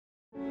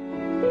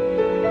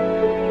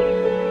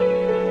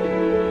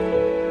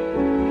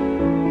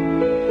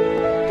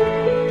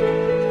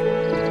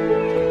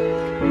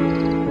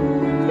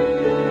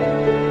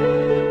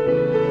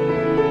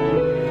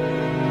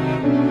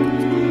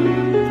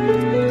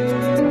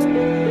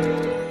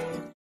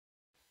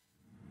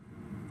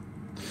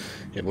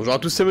Et bonjour à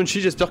tous, c'est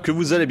Munchie, j'espère que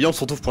vous allez bien. On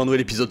se retrouve pour un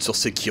nouvel épisode sur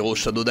Sekiro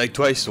Shadow Die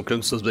Twice, donc là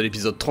nous sommes dans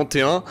l'épisode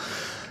 31.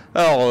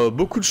 Alors,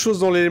 beaucoup de choses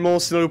dans l'élément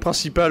scénario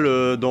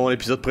principal dans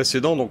l'épisode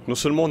précédent. Donc non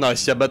seulement on a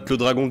réussi à battre le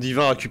dragon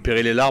divin, à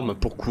récupérer les larmes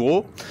pour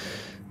Kuro,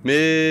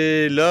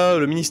 mais là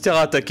le ministère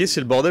a attaqué,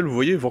 c'est le bordel, vous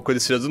voyez, vous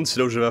reconnaissez la zone, c'est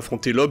là où j'avais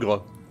affronté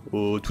l'ogre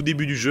au tout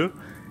début du jeu.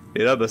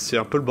 Et là bah, c'est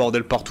un peu le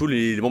bordel partout,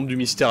 les membres du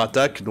ministère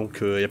attaquent,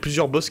 donc il y a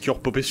plusieurs boss qui ont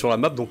repopé sur la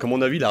map, donc à mon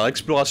avis la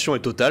réexploration est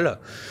totale.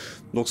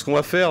 Donc ce qu'on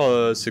va faire,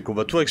 c'est qu'on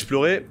va tout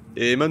explorer,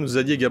 et Emma nous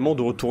a dit également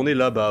de retourner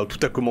là où tout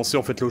a commencé,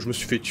 en fait là où je me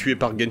suis fait tuer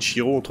par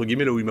Genshiro, entre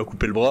guillemets, là où il m'a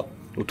coupé le bras,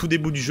 au tout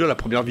début du jeu, la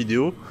première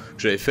vidéo que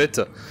j'avais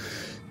faite.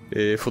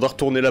 Et il faudra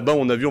retourner là-bas, à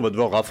mon avis, on va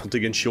devoir affronter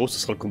Genshiro, ce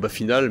sera le combat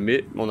final,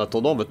 mais en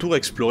attendant on va tout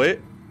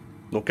réexplorer.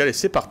 Donc allez,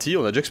 c'est parti,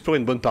 on a déjà exploré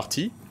une bonne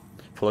partie.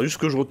 Il faudra juste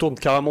que je retourne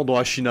carrément dans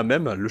HAINE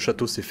même, le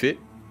château c'est fait.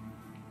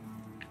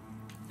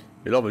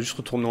 Et là on va juste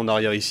retourner en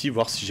arrière ici,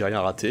 voir si j'ai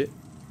rien raté.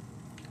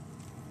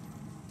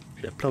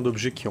 Il y a plein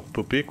d'objets qui ont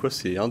repopé, quoi,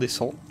 c'est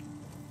indécent.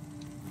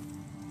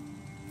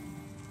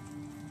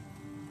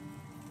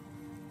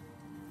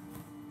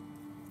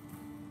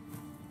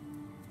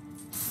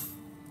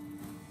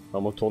 On va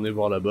m'en tourner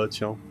voir là-bas,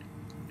 tiens.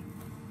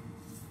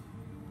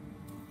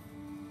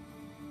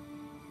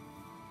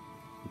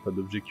 Il n'y a pas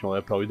d'objets qui ont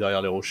réapparu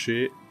derrière les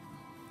rochers.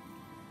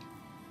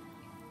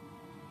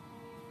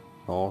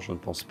 Non, je ne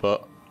pense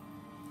pas.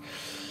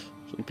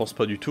 Je ne pense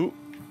pas du tout.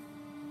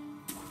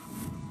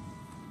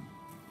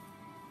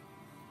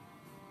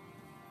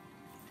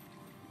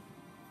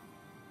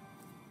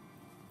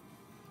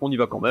 On y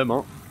va quand même,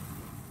 hein.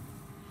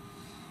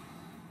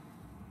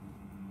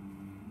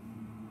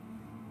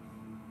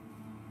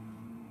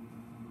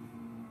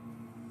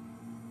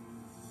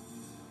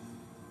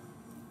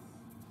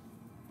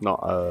 Non,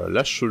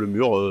 lâche le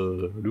mur,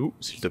 loup,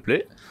 s'il te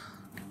plaît.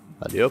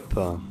 Allez hop.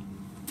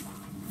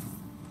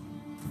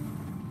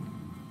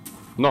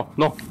 Non,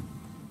 non.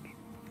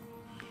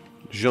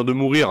 Je viens de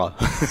mourir.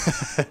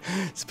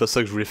 C'est pas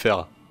ça que je voulais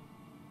faire.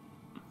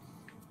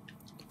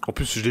 En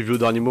plus, je l'ai vu au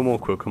dernier moment,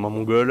 quoi, comme un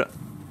mongol.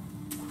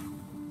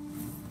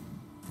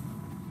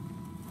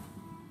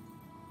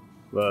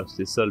 Voilà,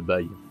 c'était ça le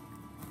bail.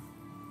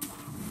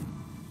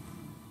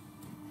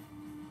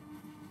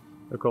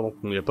 D'accord, donc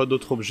il n'y a pas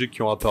d'autres objets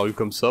qui ont apparu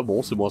comme ça.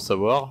 Bon, c'est bon à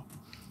savoir.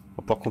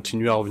 On va pouvoir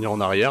continuer à revenir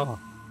en arrière.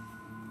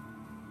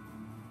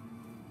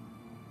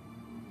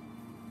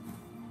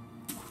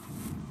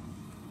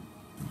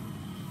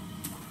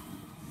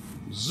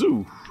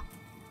 Zou.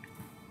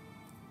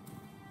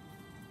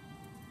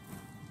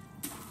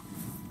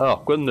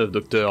 Alors, quoi de neuf,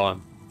 docteur?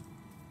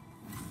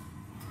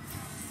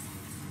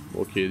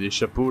 Ok, des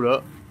chapeaux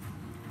là.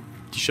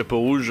 Petit chapeau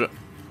rouge.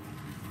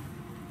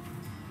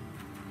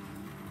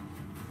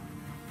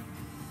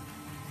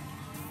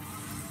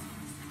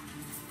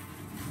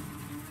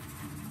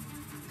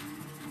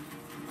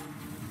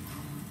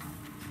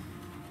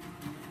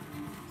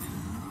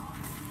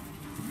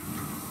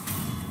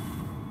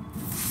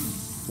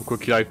 Donc quoi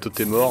qu'il arrive, toi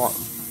t'es mort.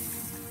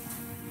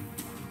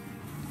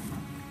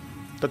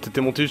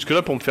 T'étais monté jusque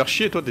là pour me faire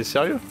chier, toi, t'es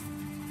sérieux?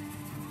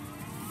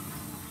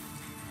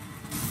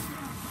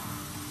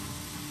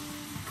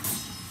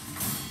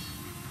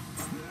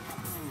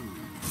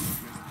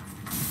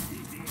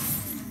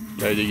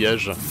 Allez,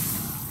 dégage.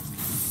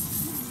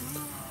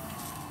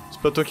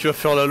 C'est pas toi qui vas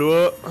faire la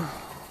loi.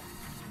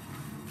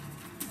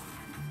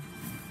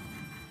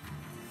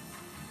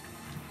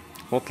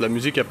 Bon, la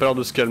musique a pas l'air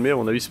de se calmer, à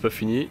mon avis c'est pas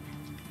fini.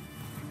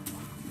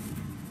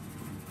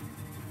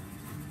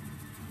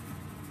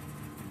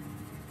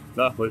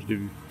 Là, ouais, je l'ai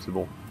vu, c'est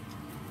bon.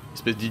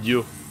 Espèce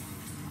d'idiot.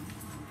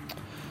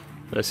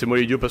 C'est moi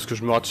l'idiot parce que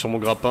je me rate sur mon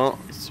grappin.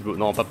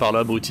 Non, pas par là,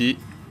 abruti.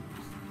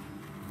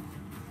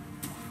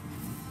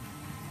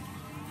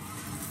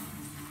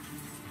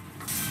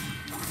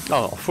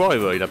 Ah, enfoiré,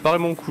 bah, il a pas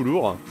vraiment le coup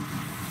lourd.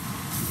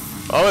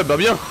 Ah ouais, bah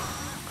bien.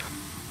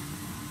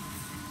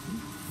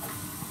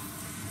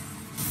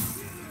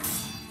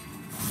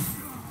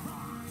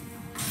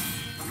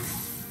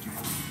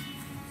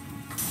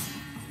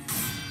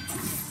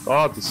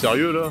 Ah, t'es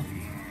sérieux là?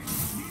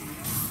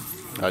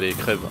 Allez,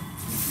 crève.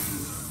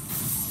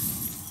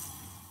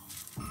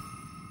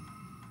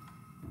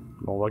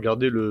 Bon, on va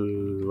regarder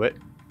le... Ouais.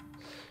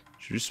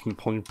 Je vais juste me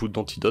prendre une poudre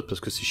d'antidote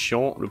parce que c'est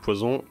chiant, le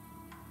poison.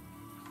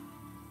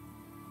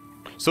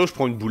 Ça, je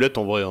prends une boulette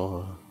en vrai,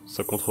 hein.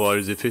 Ça contrôlera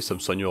les effets, ça me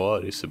soignera,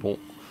 allez, c'est bon.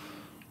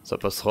 Ça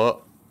passera.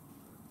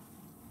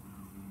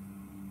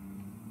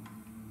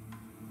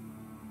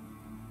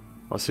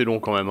 Ah, c'est long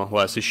quand même, hein.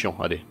 Ouais, c'est chiant,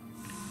 allez.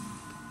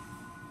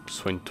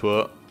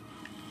 Soigne-toi.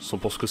 Sans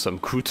pour ce que ça me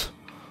coûte.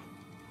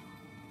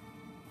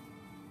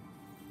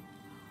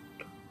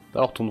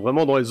 Alors, on tourne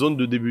vraiment dans les zones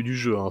de début du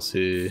jeu, hein.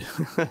 C'est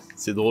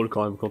c'est drôle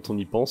quand même quand on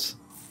y pense.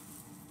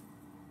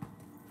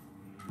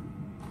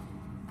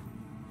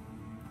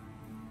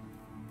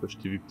 Je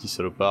t'ai vu, petit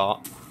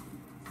salopard.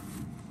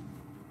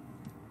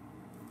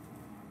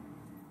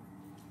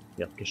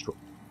 Merde, cache-toi.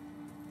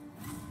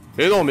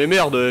 Mais non, mais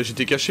merde,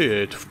 j'étais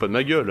caché, te fous pas de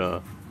ma gueule.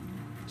 Hein.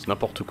 C'est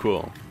n'importe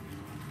quoi. Hein.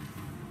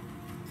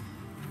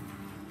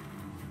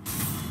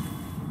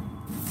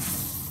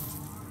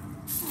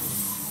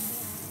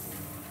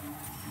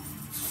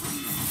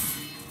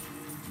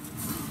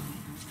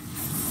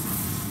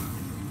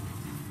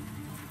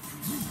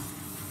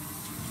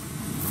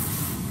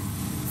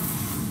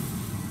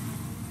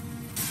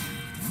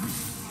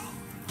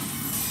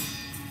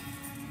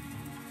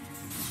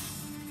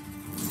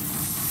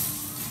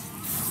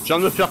 Je viens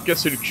de me faire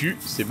casser le cul,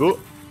 c'est beau.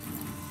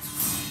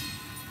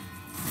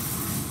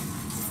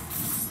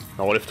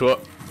 Alors relève-toi.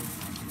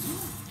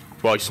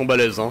 Bon, ils sont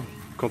balèzes, hein.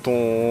 Quand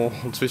on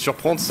te fait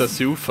surprendre, c'est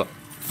assez ouf.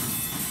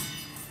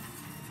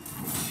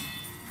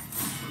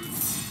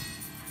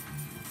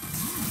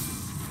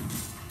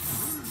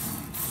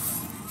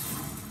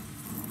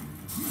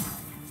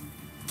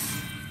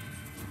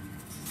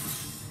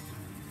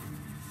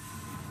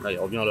 Allez,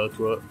 reviens là,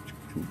 toi.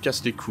 Tu me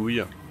casses les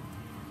couilles.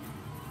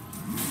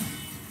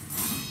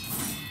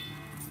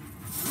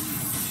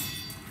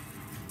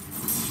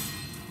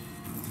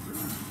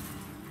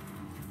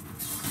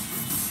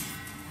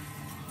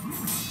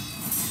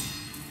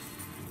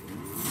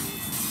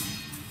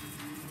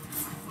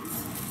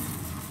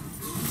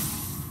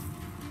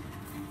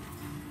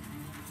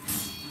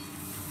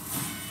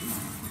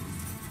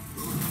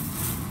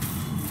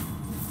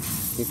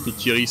 Donc les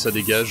Kiri, ça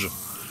dégage.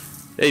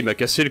 Eh, il m'a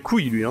cassé le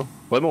couille, lui, hein.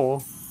 Vraiment,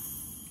 hein.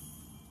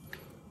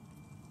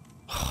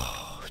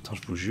 Oh, putain,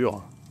 je vous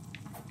jure.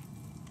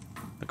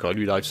 D'accord,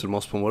 lui, il arrive seulement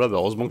à ce moment-là. Bah,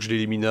 heureusement que je l'ai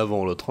éliminé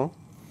avant, l'autre, hein.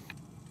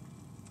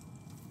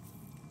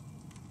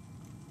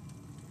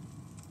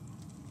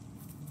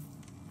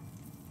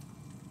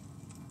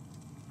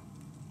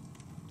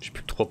 J'ai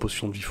plus que 3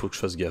 potions de vie, faut que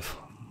je fasse gaffe.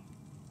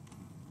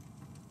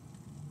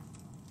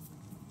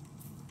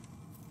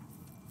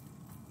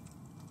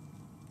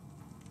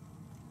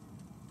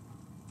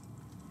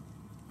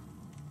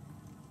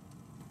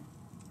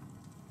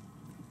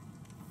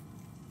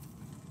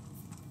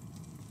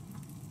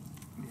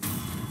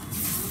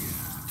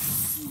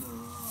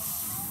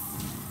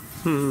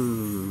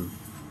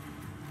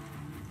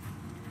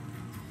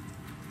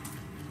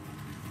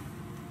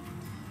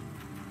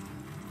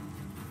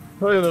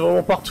 Ouais, il y en a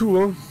vraiment partout,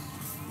 hein.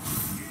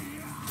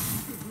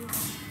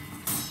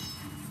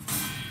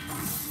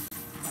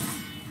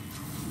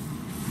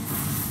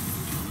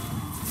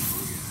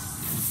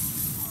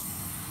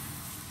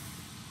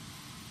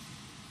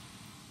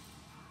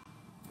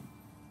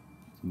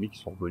 Les ennemis qui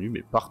sont revenus,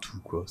 mais partout,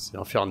 quoi. C'est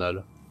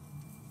infernal.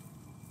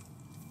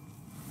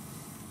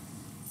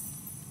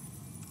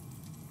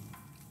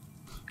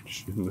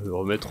 Je vais me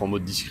remettre en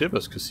mode discret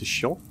parce que c'est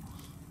chiant.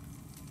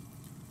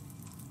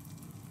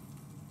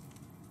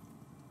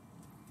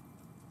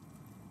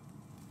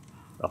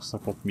 Alors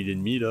 50 000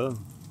 ennemis là.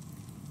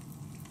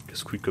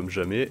 Casse-couille comme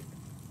jamais.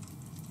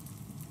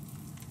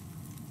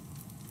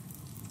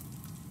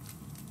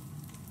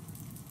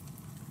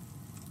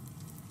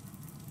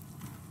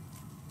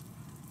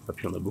 Ah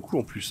puis il y en a beaucoup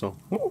en plus, hein.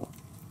 Oh,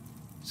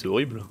 c'est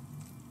horrible.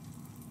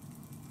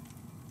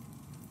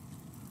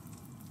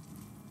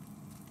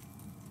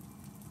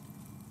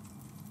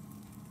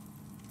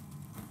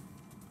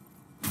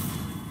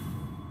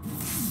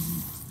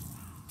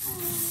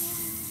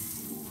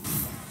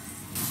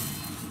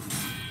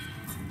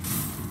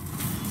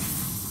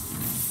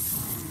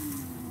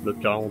 L'autre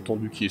carrément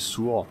entendu qui est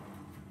sourd.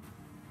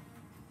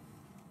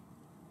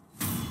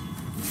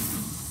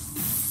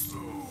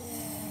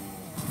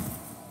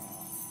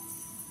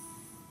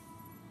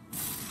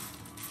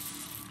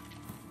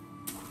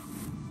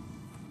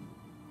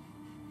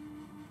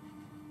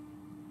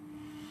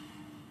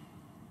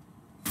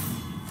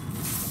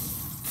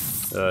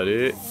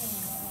 Allez.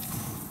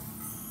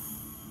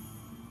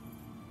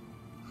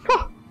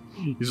 Ah,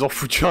 ils ont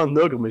foutu un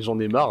ogre, mais j'en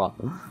ai marre.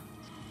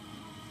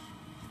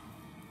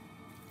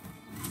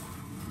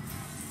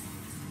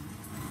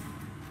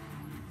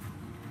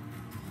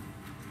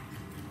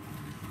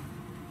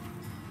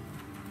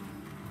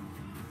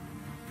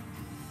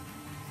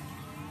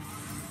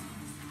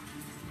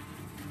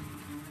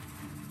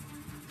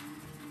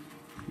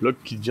 L'ogre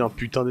qui devient un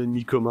putain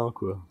d'ennemi commun,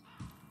 quoi.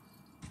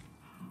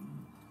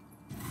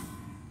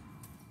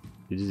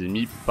 Il y a des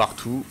ennemis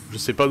partout. Je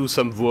sais pas d'où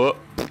ça me voit.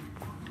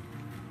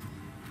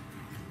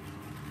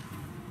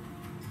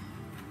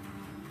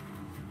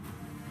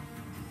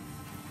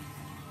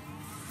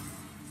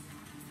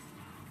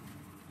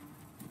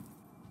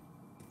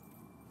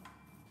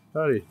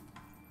 Allez.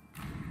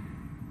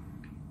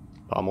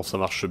 Apparemment ça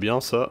marche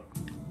bien, ça.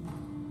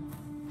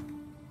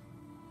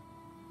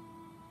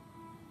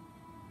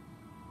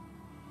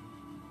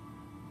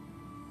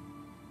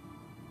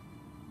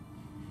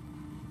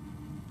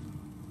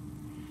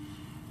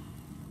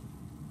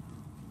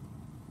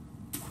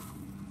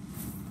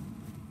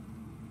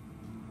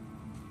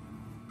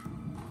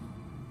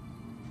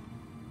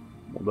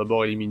 Bon,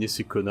 d'abord éliminer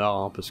ces connards,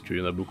 hein, parce qu'il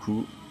y en a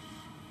beaucoup.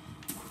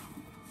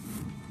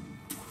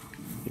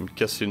 Il me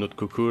casse les noix de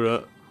coco,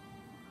 là.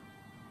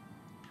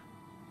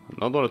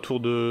 Non, dans la tour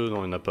de...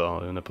 Non, il n'y en a pas.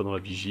 Il n'y en a pas dans la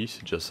vigie,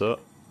 c'est déjà ça.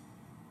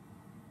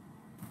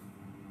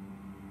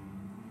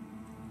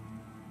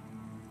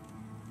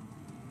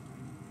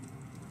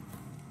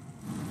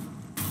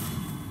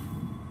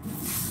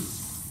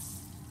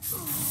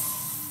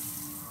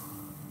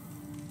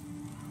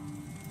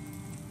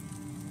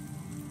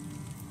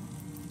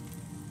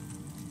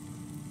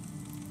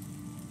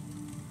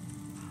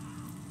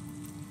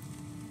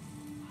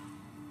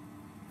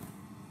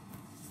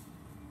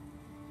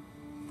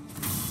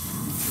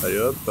 Allez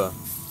hop.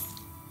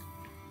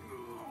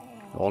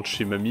 On rentre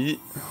chez mamie.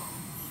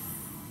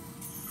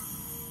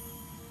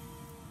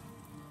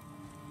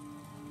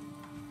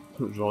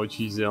 Je vais en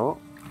réutiliser un.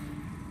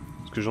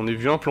 Parce que j'en ai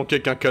vu un planqué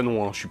avec un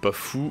canon, hein. Je suis pas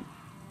fou.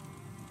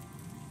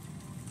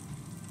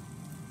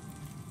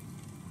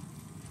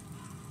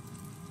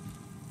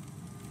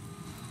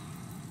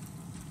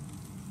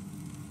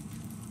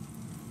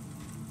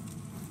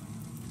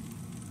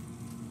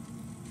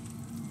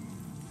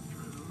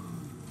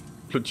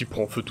 L'autre il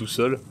prend feu tout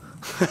seul.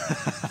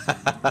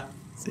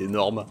 C'est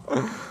énorme.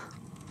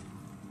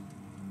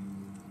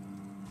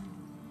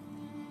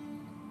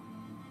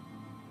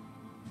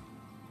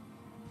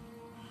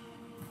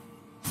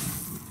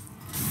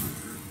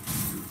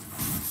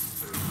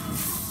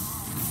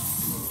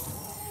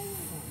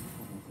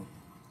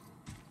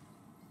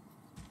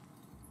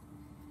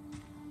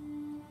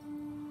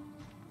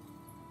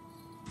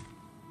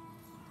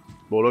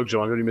 Bon là que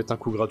j'aimerais bien lui mettre un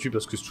coup gratuit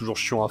parce que c'est toujours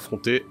chiant à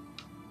affronter.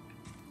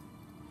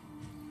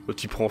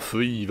 L'autre il prend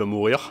feu, il va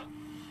mourir.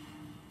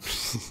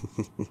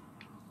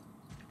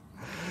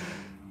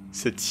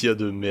 Cette IA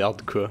de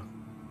merde quoi.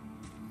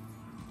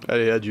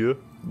 Allez, adieu.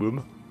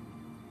 Boum.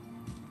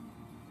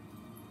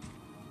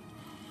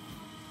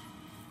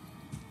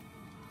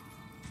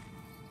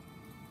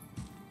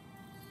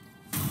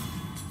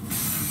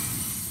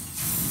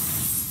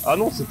 Ah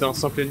non, c'était un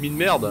simple ennemi de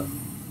merde.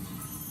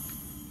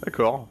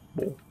 D'accord,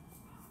 bon.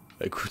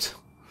 Bah, écoute.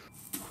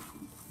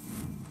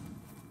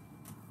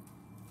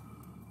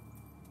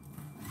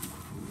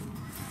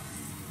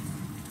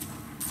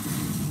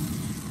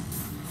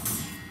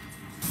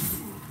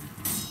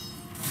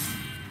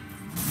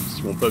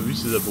 Ils m'ont pas vu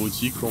ces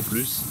abrutis quoi en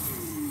plus.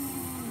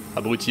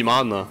 Abruti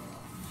man.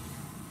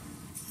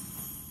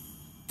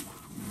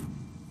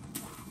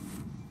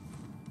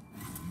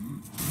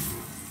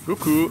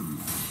 Coucou.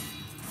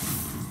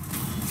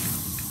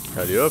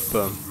 Allez hop.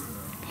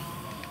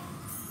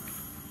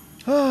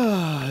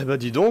 Ah, et bah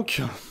dis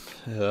donc.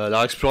 La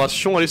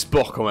réexploration elle est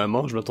sport quand même,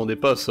 hein. Je m'attendais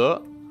pas à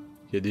ça.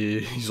 Il y a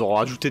des... Ils ont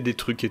rajouté des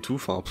trucs et tout,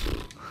 enfin...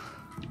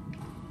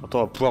 Attends,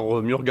 on va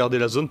pouvoir mieux regarder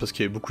la zone parce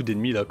qu'il y avait beaucoup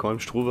d'ennemis là quand même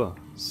je trouve.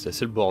 C'est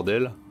assez le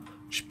bordel.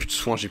 J'ai plus de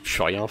soins, j'ai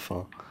plus rien,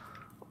 enfin...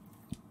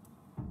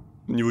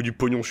 Au niveau du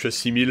pognon je suis à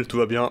 6000, tout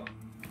va bien.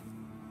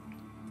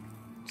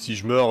 Si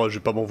je meurs, je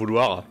vais pas m'en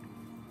vouloir.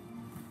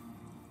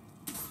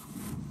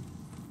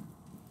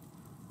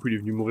 Il est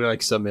venu mourir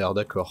avec sa mère,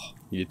 d'accord.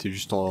 Il était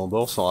juste en bas,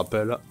 on s'en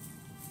rappelle.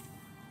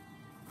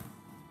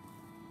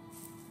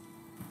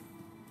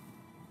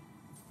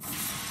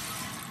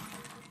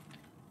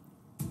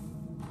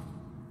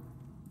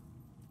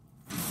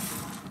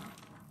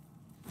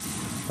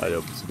 Allez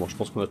hop, c'est bon, je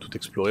pense qu'on a tout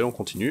exploré, on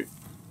continue.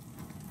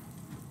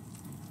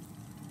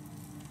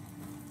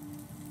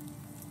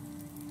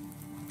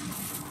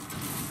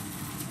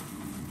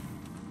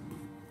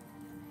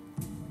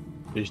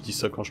 Et je dis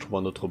ça quand je trouve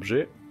un autre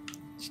objet.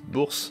 Petite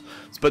bourse.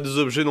 C'est pas des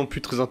objets non plus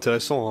très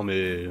intéressants, hein,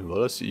 mais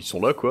voilà, ils sont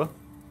là quoi.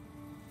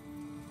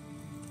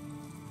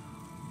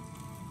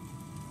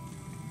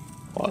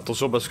 Bon,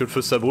 attention parce que le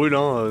feu ça brûle,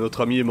 hein.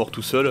 Notre ami est mort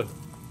tout seul.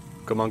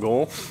 Comme un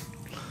grand.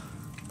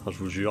 Enfin, je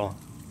vous jure.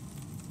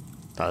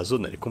 Putain, la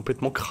zone elle est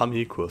complètement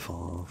cramée quoi,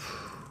 enfin...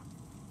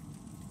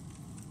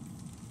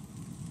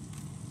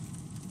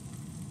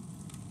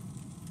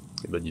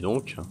 Et bah dis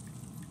donc.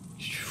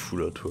 Qu'est-ce que tu fous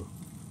là toi?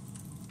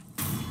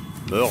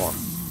 Meurs.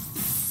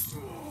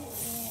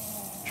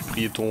 Tu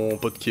priais ton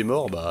pote qui est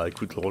mort, bah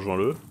écoute,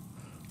 rejoins-le.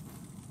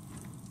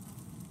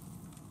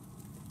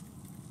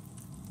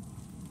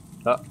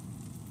 Ah.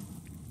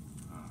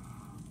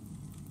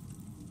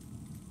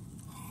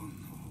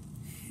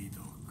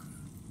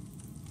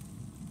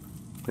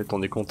 Et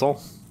t'en es content?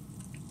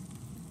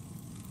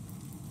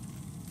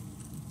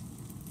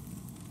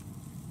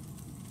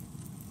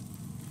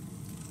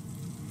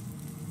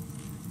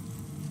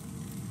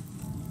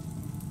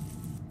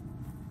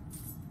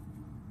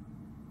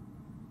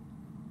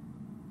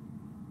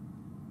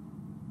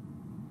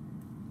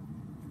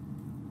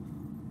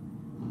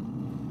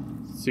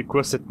 C'est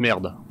quoi cette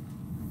merde?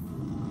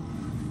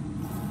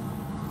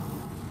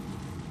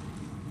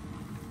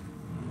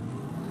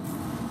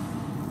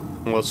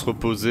 On va se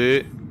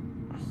reposer.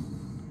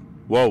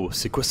 Waouh,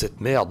 c'est quoi cette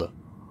merde?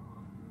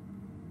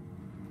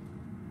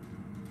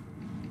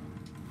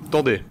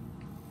 Attendez.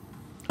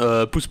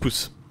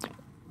 Pouce.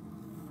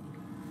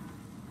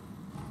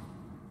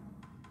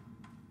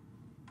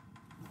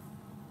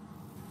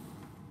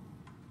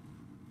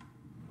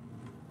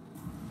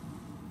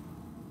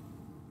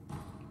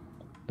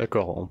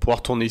 D'accord, on pourra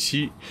retourner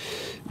ici.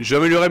 Je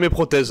vais améliorer mes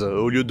prothèses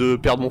au lieu de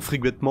perdre mon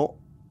fric bêtement.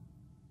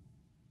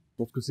 Je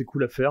pense que c'est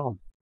cool à faire.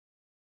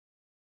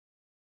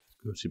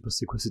 Je sais pas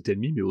c'est quoi cet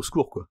ennemi, mais au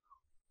secours quoi.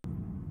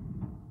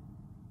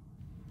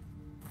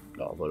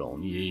 Alors voilà,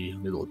 on est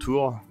de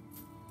retour.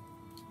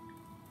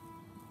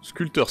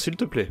 Sculpteur, s'il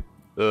te plaît.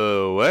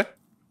 Ouais.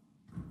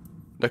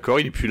 D'accord,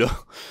 il est plus là.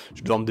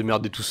 Je dois me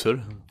démerder tout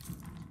seul.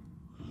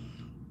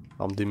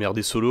 Alors me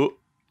démerder solo.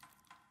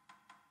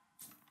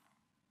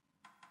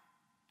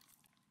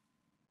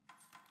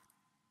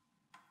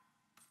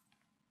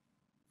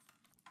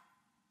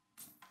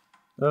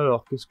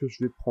 Alors, qu'est-ce que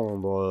je vais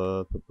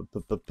prendre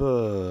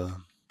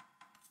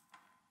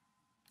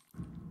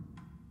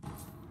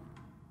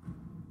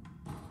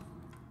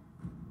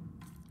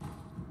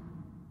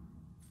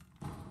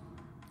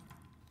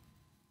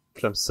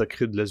Flamme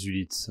sacrée de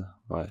l'azulite.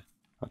 Ouais.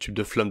 Un tube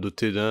de flamme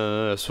doté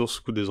d'un... La source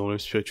coûte des enjeux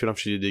spirituels,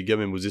 inflige des dégâts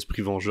même aux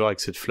esprits vengeurs avec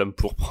cette flamme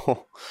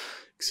pourpre.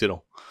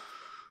 Excellent.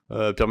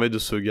 Permet de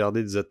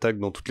sauvegarder des attaques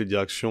dans toutes les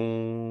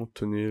directions.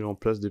 Tenez en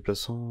place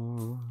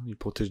déplaçant. Il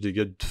protège des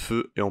dégâts de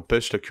feu et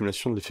empêche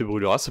l'accumulation de l'effet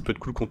brûleur. Ah, ça peut être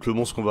cool contre le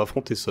monstre qu'on va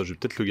affronter, ça. Je vais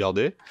peut-être le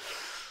garder.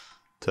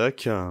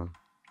 Tac. Ah,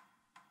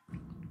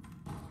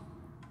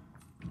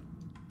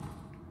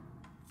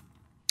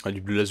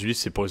 du bleu lazuli,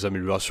 c'est pour les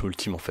améliorations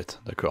ultimes en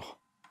fait. D'accord.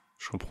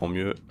 Je comprends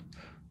mieux.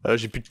 Ah,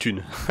 j'ai plus de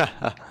thunes.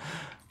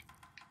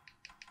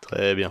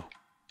 Très bien.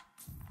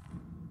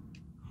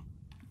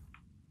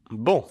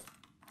 Bon.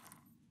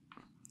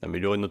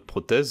 Améliorer notre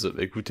prothèse.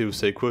 Bah, écoutez, vous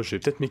savez quoi? Je vais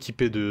peut-être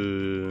m'équiper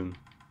de...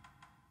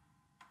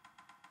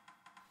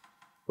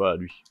 Voilà,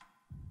 lui.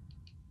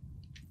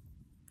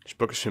 Je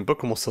sais même pas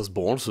comment ça se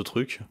branle, ce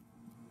truc.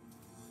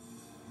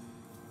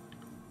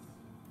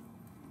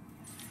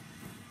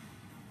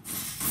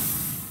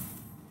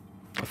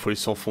 Il faut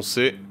laisser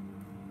enfoncer.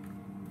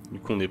 Du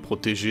coup, on est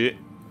protégé.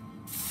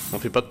 On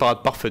fait pas de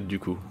parade parfaite, du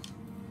coup.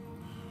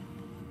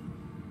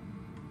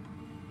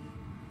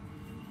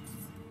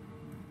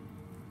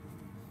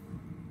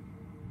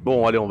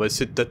 Bon, allez, on va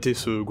essayer de tâter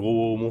ce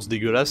gros monstre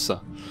dégueulasse.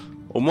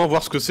 Au moins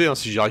voir ce que c'est, hein.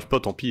 Si j'y arrive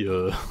pas, tant pis.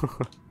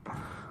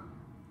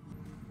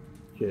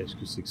 Qu'est-ce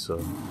que c'est que ça?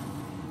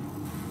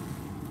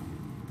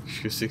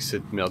 Qu'est-ce que c'est que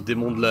cette merde?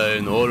 Démon de la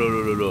haine, oh là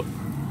là là là.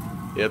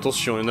 Et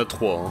attention, il y en a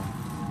 3, hein.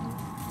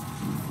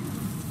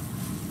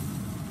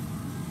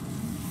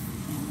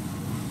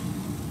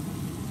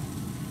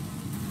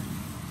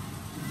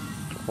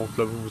 Donc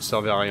là, vous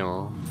servez à rien,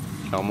 hein.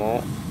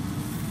 Clairement.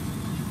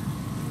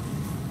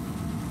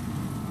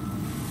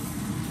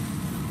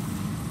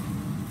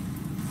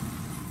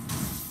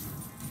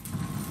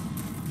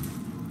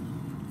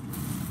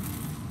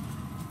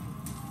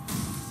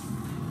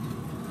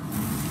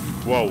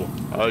 Waouh.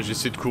 Ah, j'ai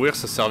essayé de courir,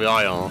 ça servait à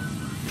rien, hein.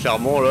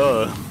 Clairement,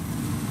 là...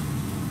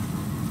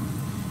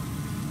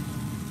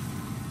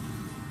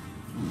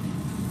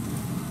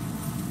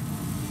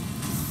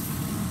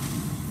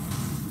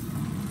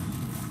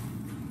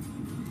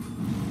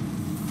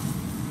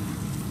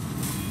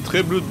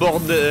 Très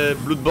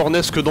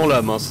bloodbornesque dans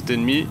l'âme, hein, cet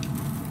ennemi.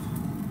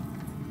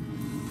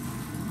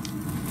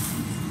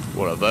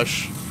 Oh la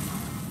vache.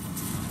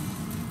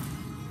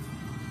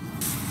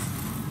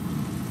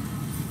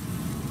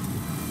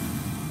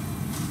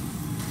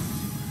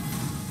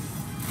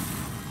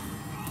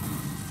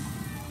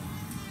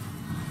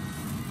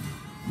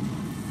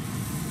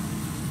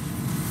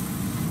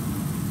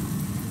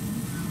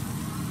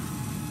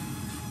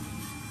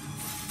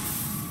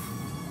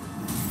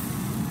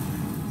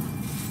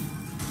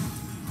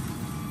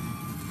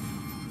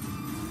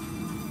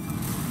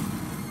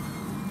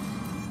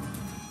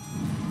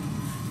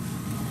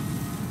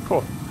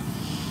 Oh.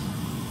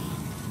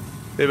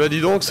 Eh bah dis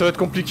donc, ça va être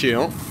compliqué,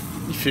 hein.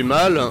 Il fait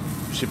mal,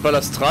 j'ai pas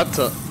la strat,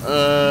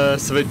 ça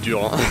va être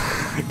dur, hein.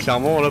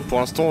 Clairement, là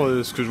pour l'instant,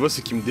 ce que je vois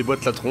c'est qu'il me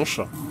déboîte la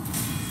tronche.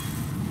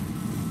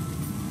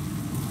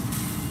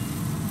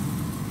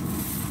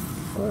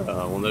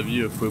 À mon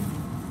avis, faut...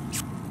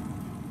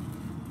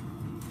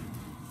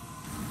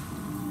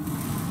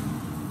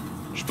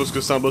 Je pense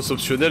que c'est un boss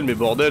optionnel, mais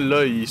bordel,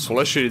 là, ils sont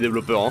lâchés les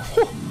développeurs, hein.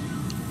 Oh.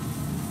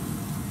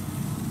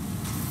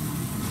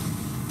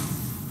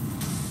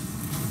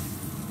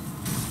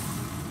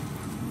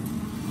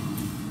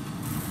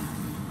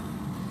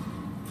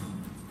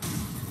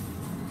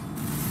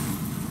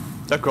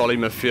 D'accord, là il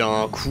m'a fait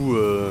un coup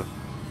de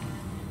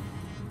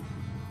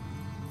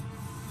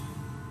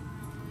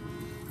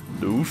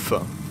ouf.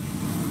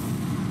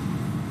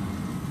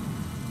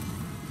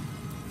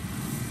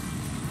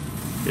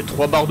 Il y a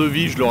 3 barres de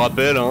vie, je le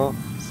rappelle, hein.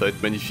 Ça va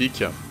être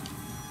magnifique.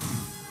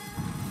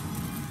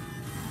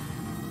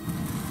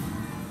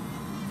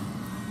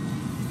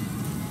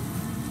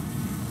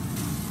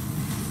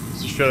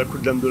 Si je fais la coup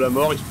de lame de la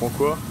mort, il se prend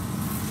quoi?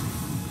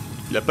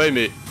 Il a pas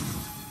aimé.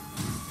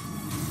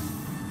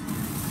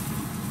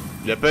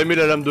 Il a pas aimé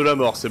la lame de la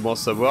mort, c'est bon à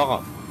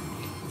savoir.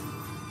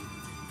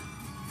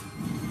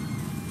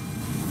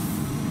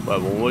 Bah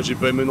bon, moi j'ai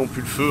pas aimé non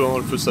plus le feu, hein,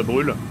 le feu ça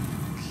brûle.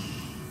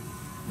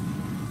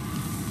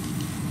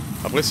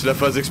 Après c'est la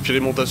phase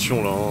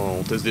d'expérimentation là, hein.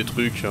 On teste des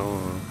trucs. Hein.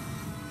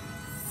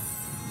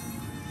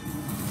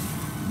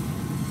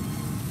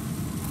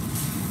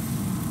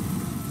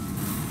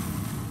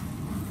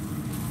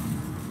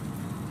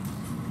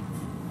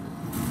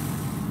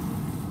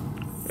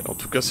 Et en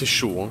tout cas c'est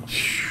chaud. Hein.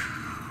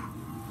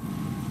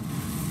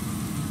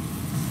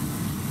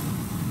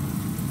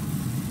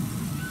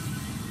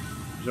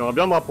 J'aimerais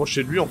bien me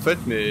rapprocher de lui en fait,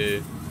 mais...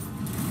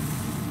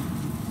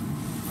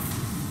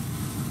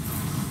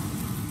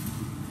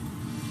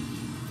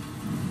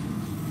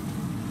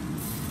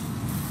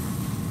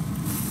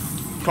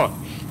 Oh,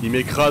 il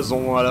m'écrase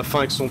à la fin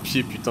avec son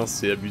pied, putain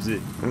c'est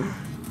abusé.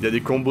 Il a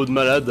des combos de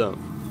malade.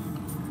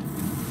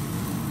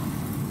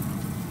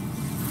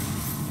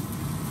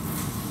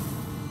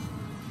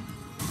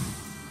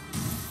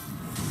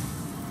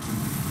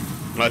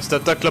 Ouais, cette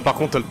attaque là par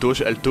contre elle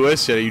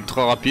t'OS et elle est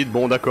ultra rapide,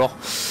 bon d'accord.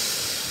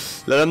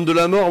 La lame de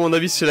la mort à mon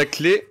avis c'est la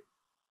clé.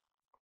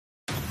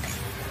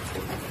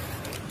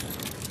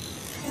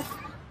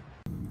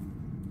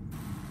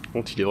 Par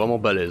contre il est vraiment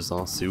balèze,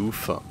 hein, c'est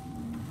ouf.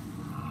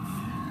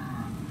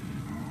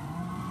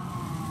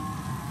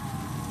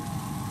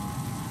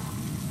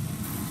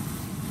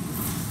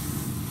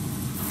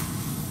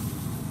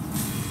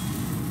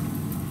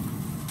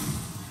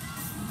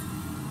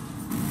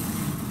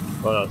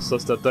 Voilà, ça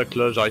cette attaque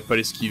là, j'arrive pas à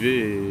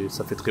l'esquiver et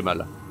ça fait très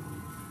mal.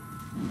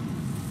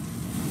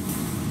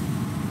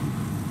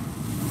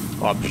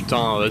 Oh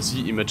putain, vas-y,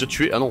 il m'a déjà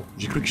tué. Ah non,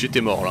 j'ai cru que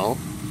j'étais mort là. Hein.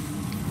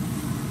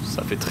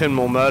 Ça fait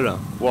tellement mal.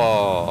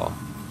 Waouh.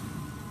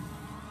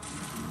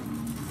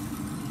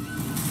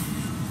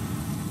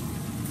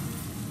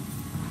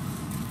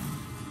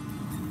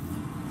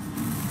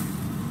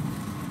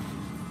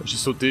 J'ai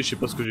sauté, je sais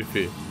pas ce que j'ai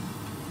fait.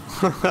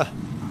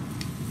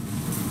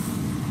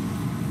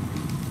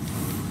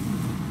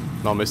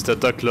 Non mais cette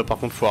attaque là par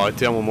contre faut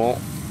arrêter un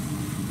moment.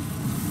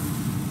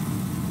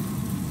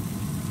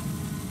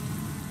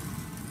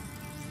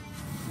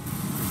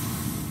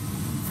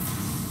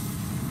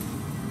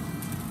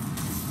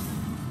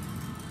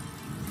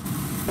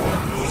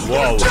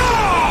 Waouh.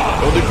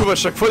 On découvre à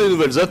chaque fois des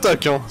nouvelles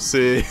attaques hein.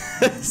 C'est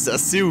c'est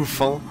assez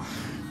ouf hein.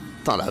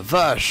 Putain la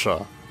vache.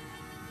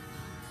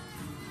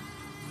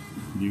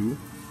 Il est où?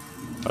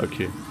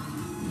 Ok.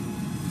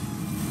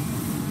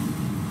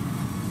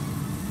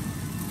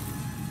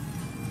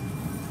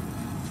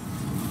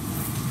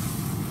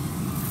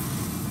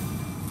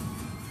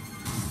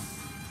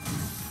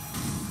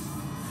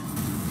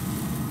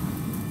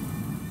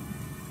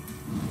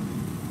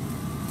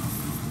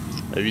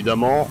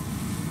 Évidemment.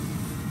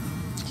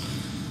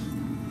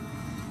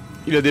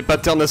 Il a des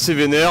patterns assez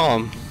vénères.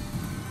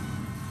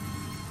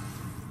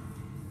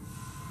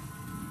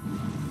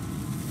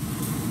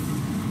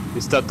 Et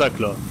cette attaque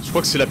là, je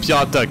crois que c'est la pire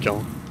attaque hein.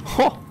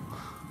 Oh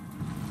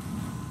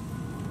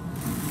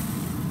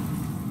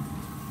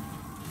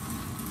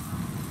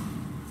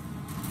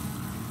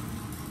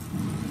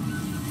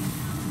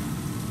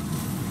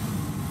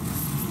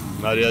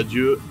allez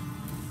adieu.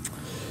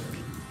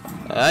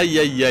 Aïe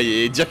aïe aïe,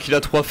 et dire qu'il a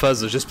 3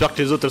 phases. J'espère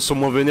que les autres elles sont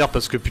moins vénères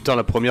parce que putain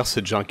la première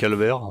c'est déjà un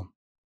calvaire.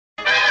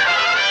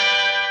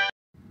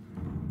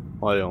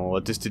 Ouais, on va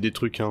tester des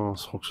trucs hein,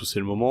 je crois que c'est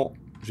le moment.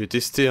 Je vais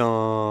tester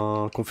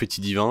un confetti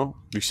divin.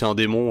 Vu que c'est un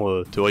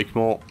démon,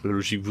 théoriquement la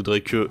logique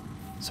voudrait que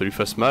ça lui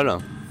fasse mal.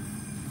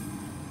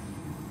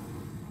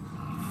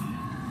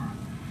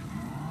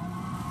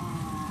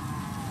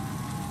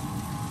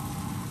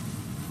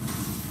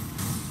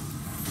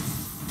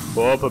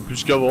 Oh, pas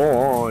plus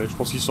qu'avant, hein, et je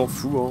pense qu'il s'en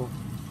fout. Hein.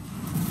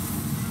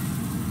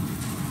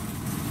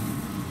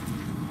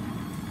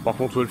 Par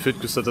contre, ouais, le fait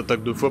que ça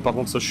t'attaque 2 fois, par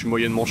contre, ça je suis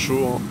moyennement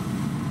chaud. Hein.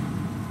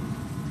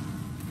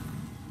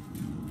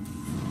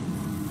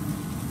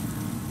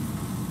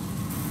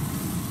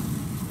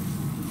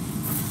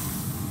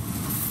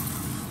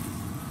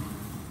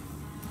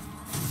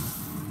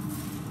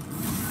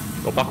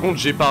 Bon, par contre,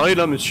 j'ai paré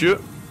là, monsieur.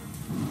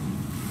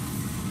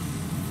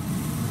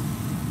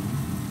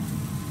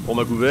 Pour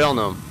ma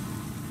gouverne.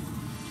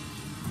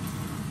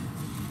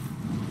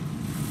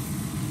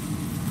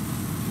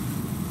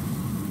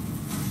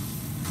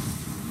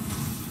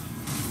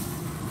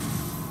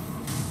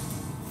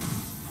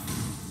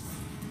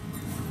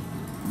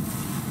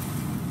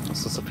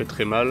 Ça fait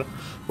très mal.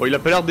 Bon, il a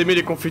pas l'air d'aimer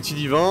les confettis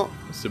divins,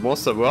 c'est bon à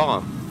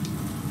savoir.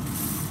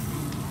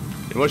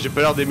 Et moi, j'ai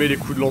pas l'air d'aimer les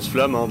coups de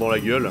lance-flamme hein, dans la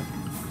gueule.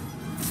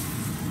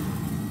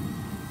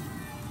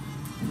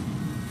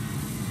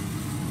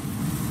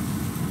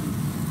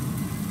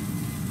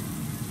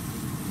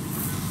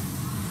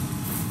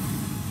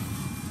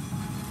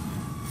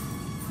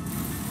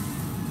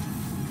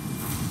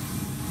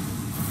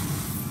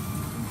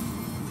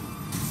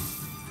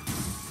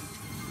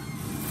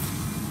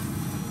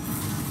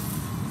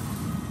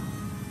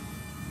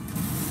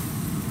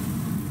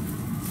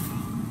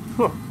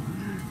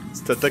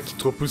 Cette attaque qui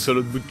te repousse à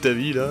l'autre bout de ta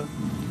vie là.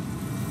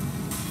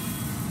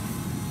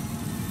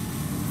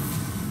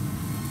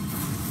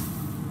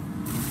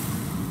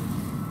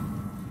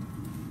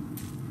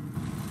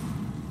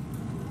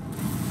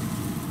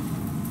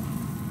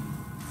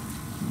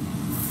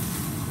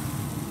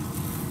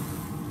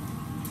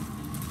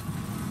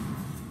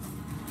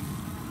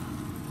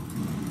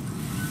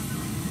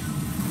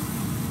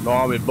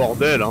 Non mais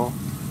bordel hein.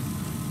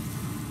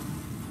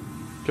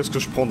 Qu'est-ce que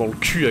je prends dans le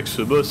cul avec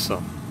ce boss?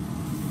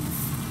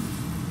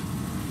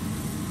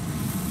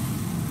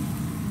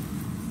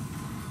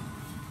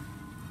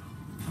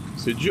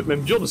 C'est dur,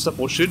 même dur de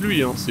s'approcher de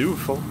lui, hein, c'est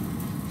ouf. Hein.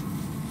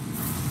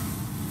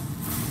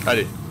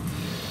 Allez.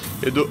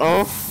 Et de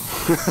 1.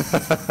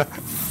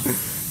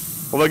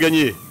 On va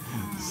gagner.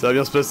 Ça va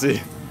bien se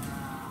passer.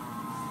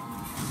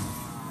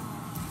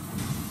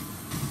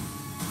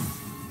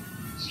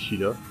 Ce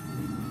qu'il a.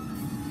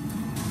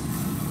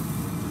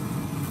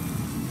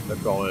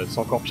 D'accord, ouais, c'est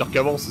encore pire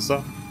qu'avant, c'est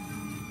ça?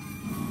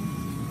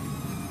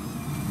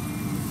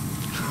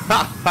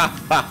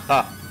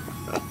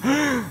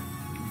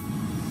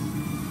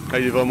 Ah,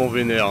 il est vraiment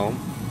vénère, hein.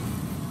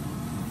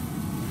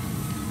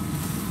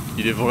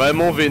 Il est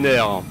vraiment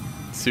vénère, hein.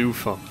 C'est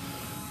ouf, hein.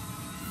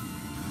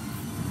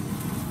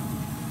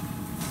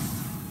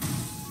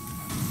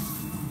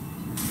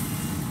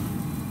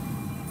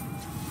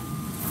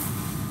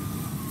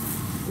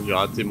 J'ai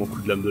raté mon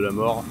coup de lame de la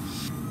mort.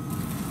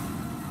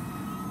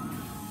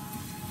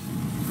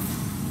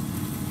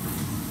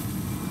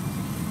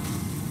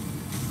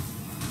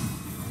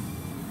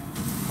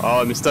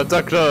 Ah mais cette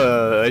attaque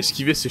là, à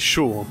esquiver c'est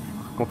chaud, hein.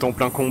 Quand t'es en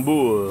plein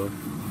combo...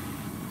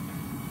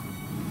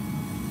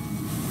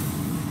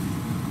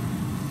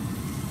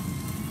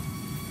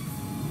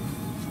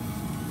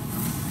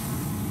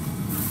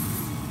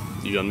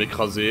 Il vient de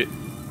m'écraser.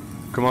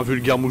 Comme un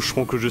vulgaire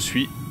moucheron que je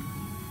suis.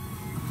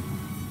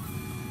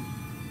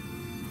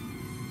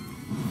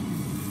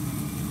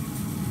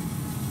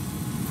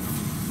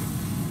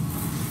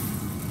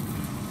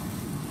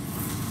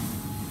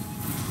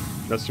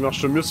 Là, ce qui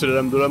marche le mieux, c'est la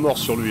lame de la mort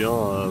sur lui,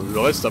 hein. Le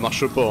reste, ça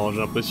marche pas, hein, j'ai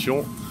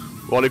l'impression.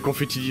 Voir les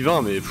confettis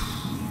divins, mais... Pff.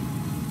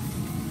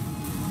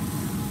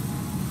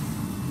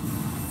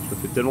 Ça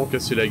fait tellement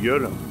casser la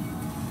gueule.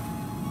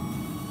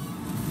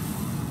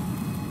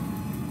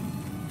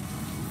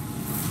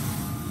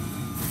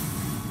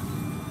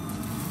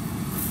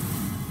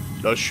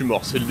 Là, je suis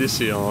mort, c'est le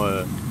décès,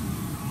 hein.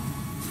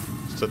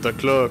 Cette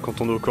attaque-là,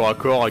 quand on est au corps à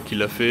corps et qu'il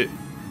l'a fait...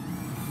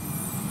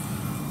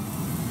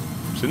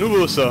 C'est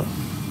nouveau, ça.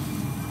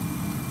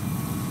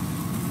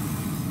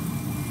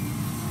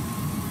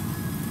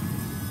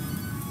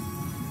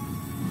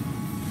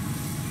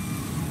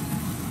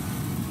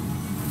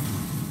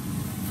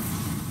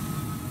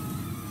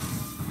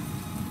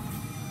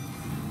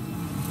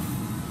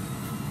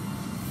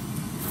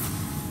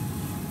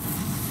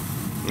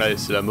 Allez,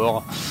 c'est la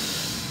mort.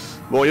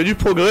 Bon, il y a du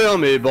progrès, hein,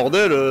 mais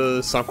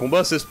bordel, c'est un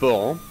combat, c'est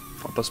sport, hein.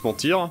 On va pas se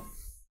mentir.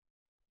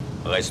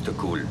 Reste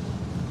cool.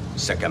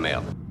 Sac à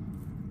merde.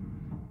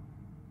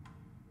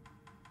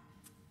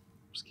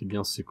 Ce qui est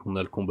bien, c'est qu'on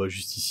a le combat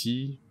juste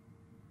ici.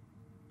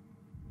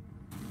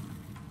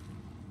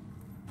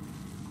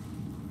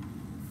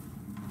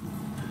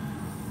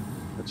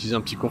 On va utiliser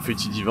un petit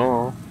confetti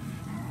divin, hein.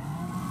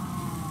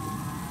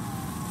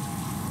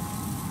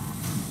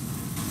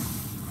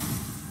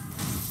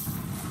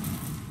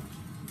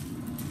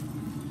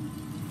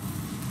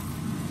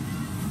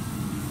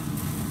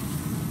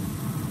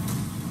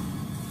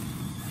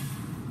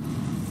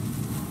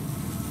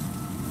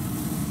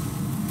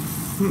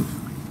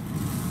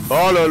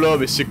 Oh là là,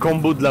 mais c'est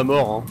combo de la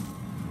mort, hein.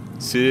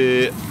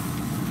 C'est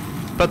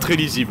pas très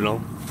lisible, hein.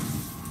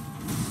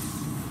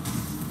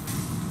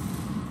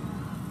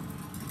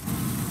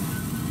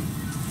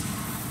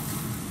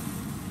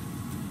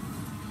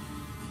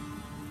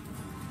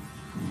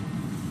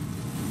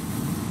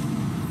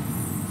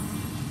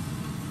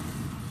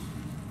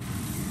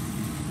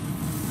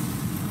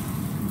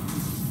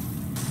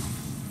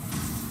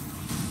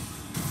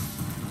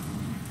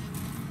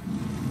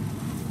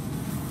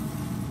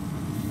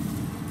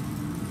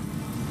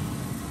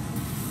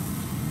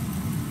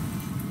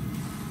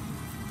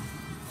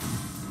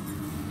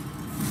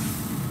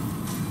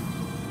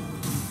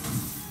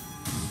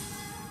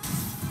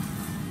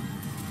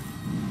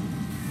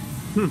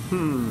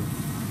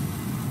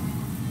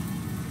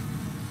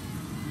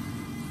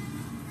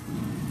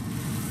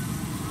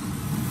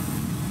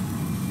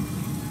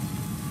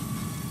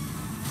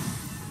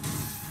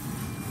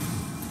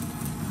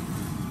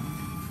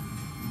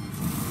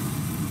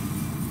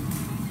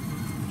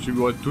 Je suis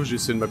bourré de tout, j'ai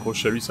essayé de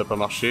m'accrocher à lui, ça n'a pas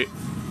marché.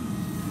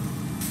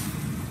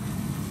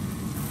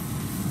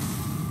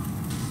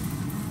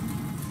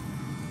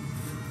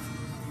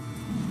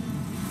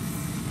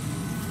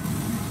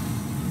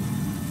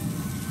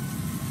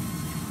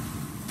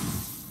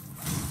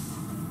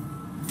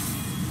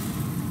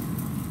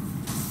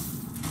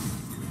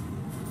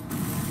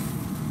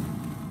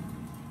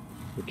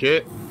 Ok.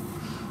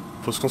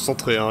 Faut se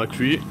concentrer hein, avec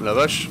lui, la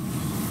vache.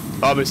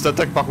 Ah mais cette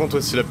attaque par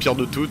contre c'est la pire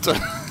de toutes.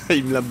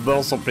 Il me la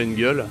balance en pleine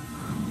gueule.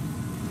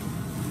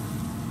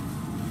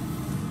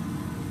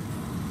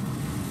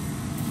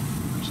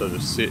 Ça je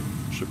sais,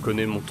 je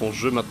connais mon ton de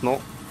jeu maintenant.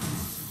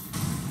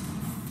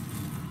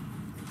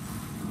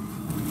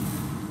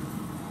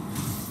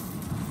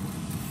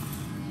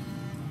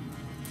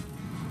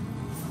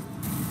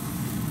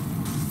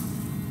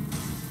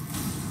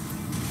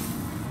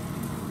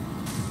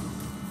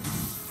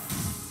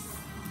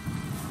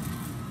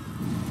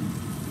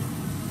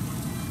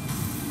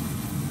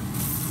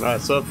 Ah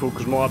ça, faut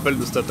que je m'en rappelle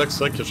de cette attaque, c'est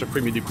vrai qu'à chaque fois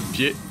il met des coups de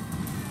pied.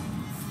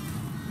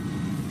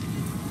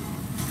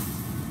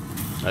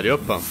 Allez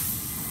hop.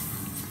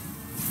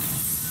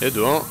 Et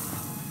de 1.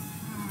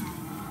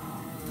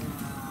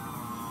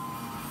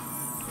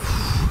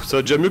 Ça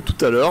va déjà mieux que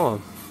tout à l'heure.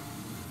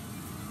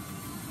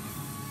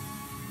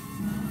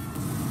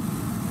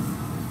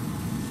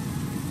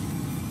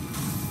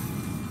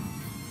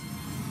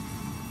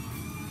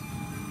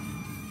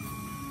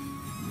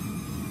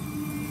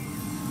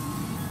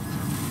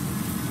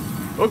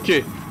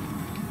 Ok,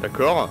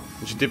 d'accord,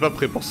 j'étais pas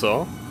prêt pour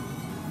ça.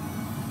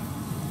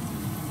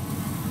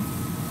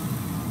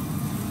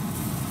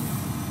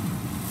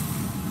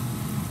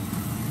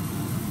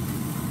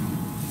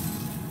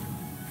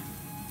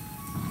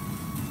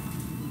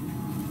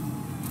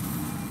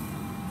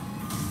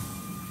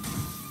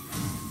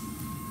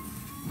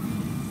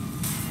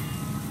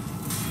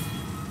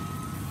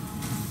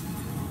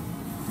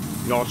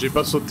 Non, j'ai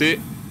pas sauté.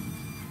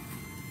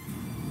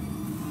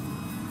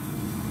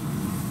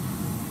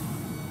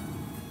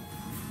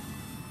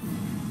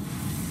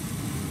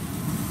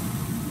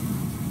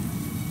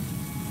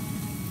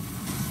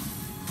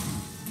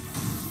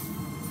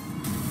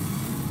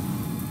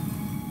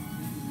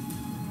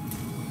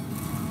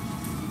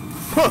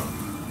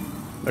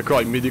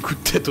 D'accord, il me met des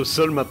coups de tête au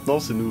sol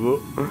maintenant, c'est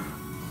nouveau.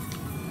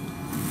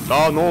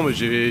 Ah non, mais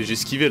j'ai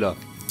esquivé là.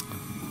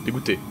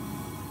 Dégoûté.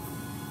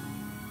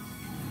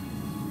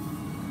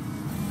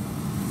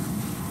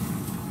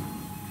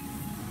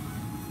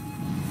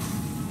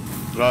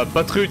 Ah,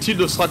 pas très utile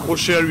de se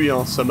raccrocher à lui,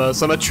 hein. Ça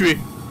m'a tué.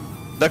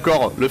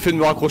 D'accord, le fait de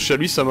me raccrocher à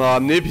lui, ça m'a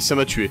ramené, puis ça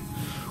m'a tué.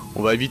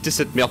 On va éviter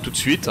cette merde tout de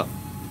suite.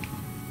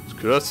 Parce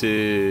que là,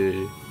 c'est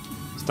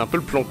un peu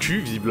le plan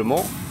cul,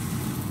 visiblement.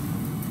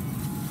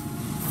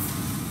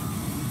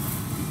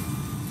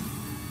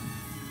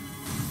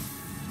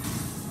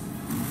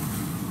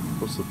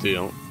 Faut sauter,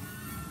 hein.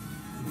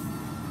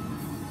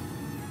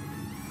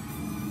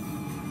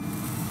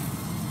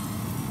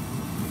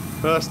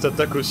 Ah, cette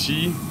attaque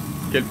aussi.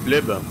 Quelle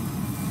plèbe.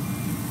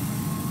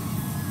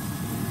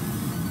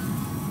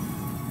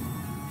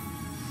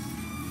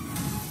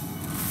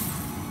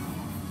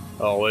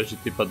 Alors ouais,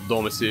 j'étais pas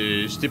dedans, mais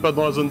c'est... J'étais pas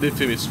dans la zone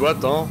d'effet, mais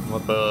soit, hein. On va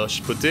pas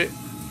chipoter.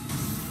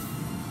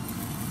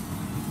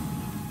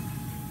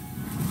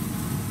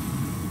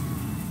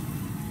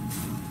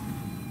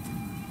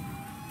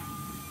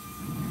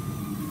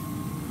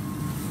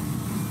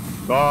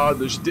 Ah,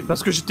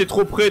 parce que j'étais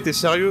trop près, t'es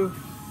sérieux?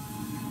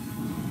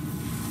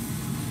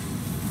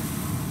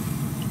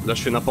 Là,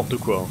 je fais n'importe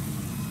quoi.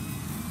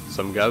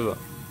 Ça me gave.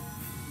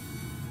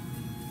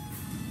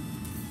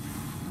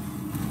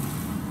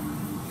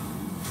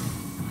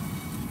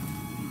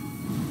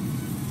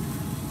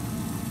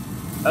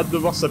 Hâte de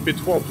voir sa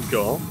P3 en tout cas.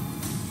 Hein.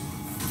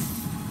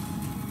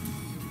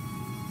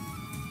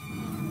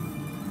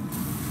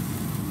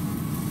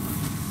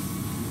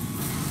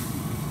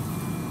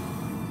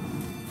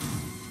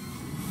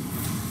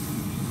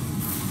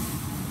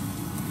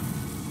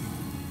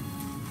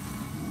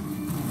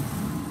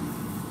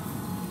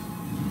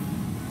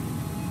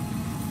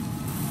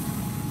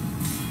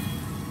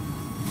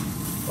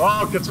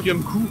 Oh,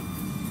 quatrième coup.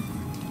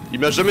 Il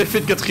m'a jamais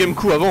fait de quatrième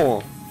coup avant.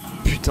 Hein.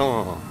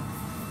 Putain.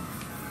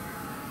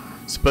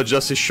 C'est pas déjà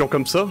assez chiant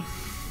comme ça?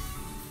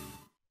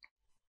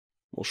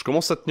 Bon, je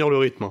commence à tenir le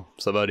rythme. Hein.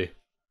 Ça va aller.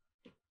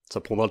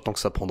 Ça prendra le temps que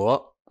ça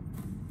prendra.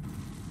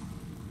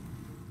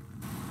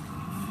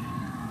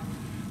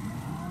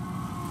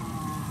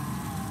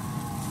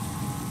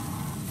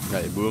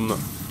 Allez, boum.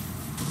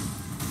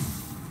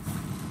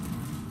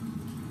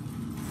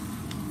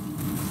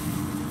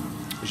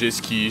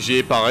 J'ai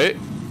éparé.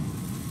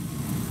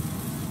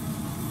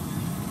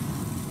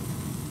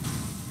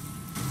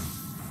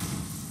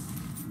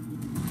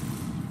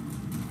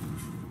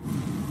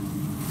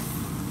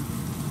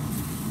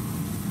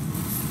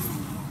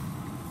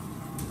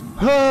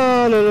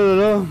 Ah là là là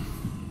là.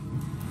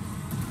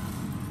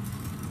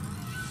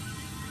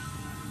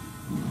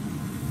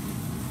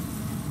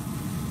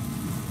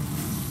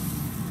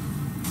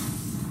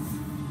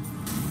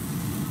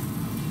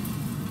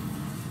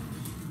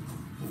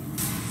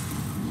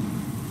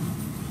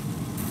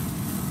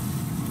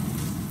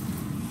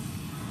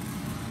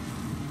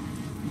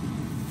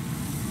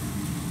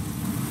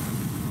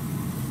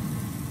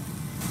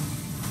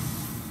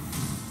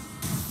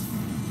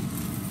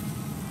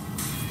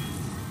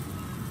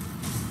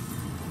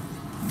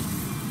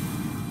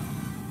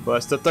 Ouais,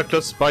 cette attaque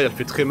là c'est pareil, elle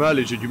fait très mal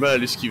et j'ai du mal à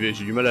l'esquiver,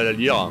 j'ai du mal à la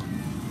lire.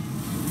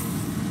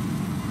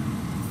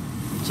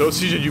 Ça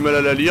aussi j'ai du mal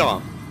à la lire.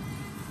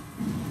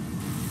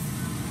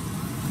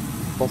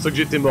 Je pensais que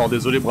j'étais mort,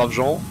 désolé braves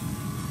gens.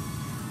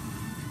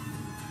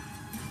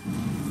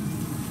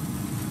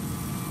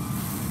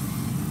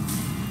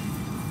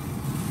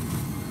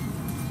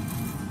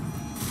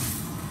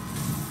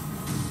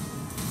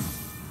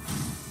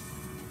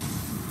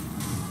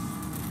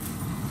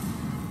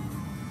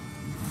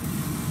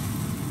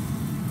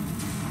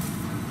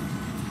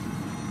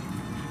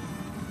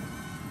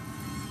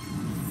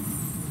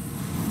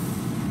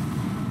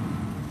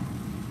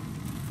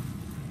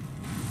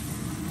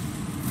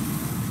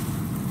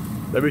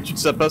 D'habitude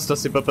ça passe, là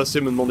c'est pas passé,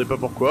 me demandez pas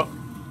pourquoi.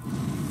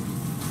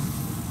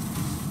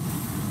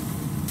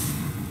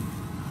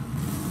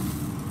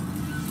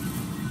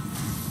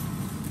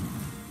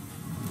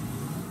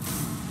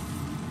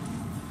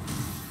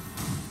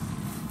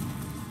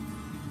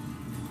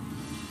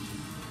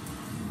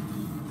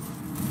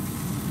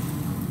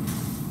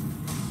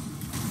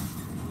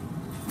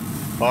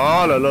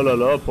 Ah là là là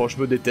là, je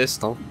me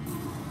déteste hein.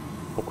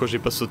 Pourquoi j'ai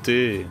pas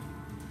sauté?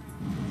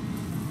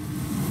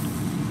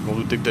 Je m'en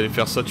doutais que t'allais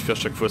faire ça, tu fais à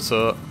chaque fois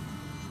ça.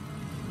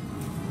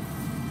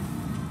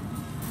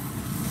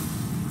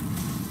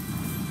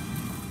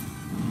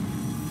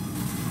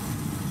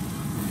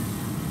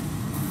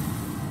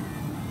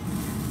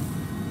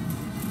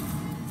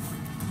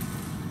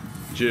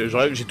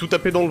 J'ai tout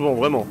tapé dans le vent,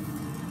 vraiment.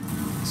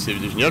 C'est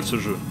génial ce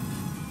jeu.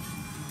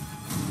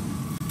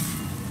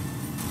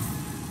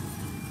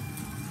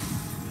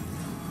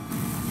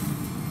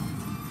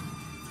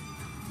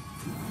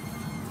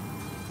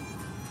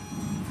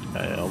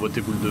 voit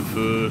tes boules de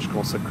feu, je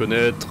commence à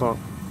connaître.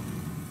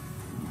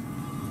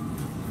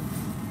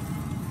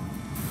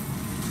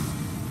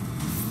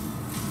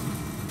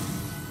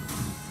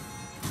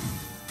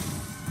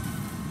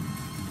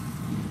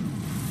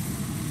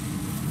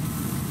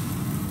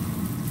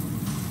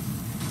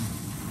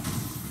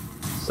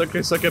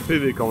 Sacré sac à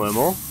PV quand même,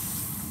 hein.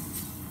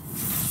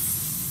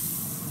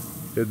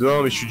 Il y a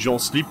 2-1 mais je suis déjà en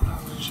slip.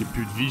 J'ai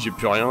plus de vie, j'ai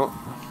plus rien.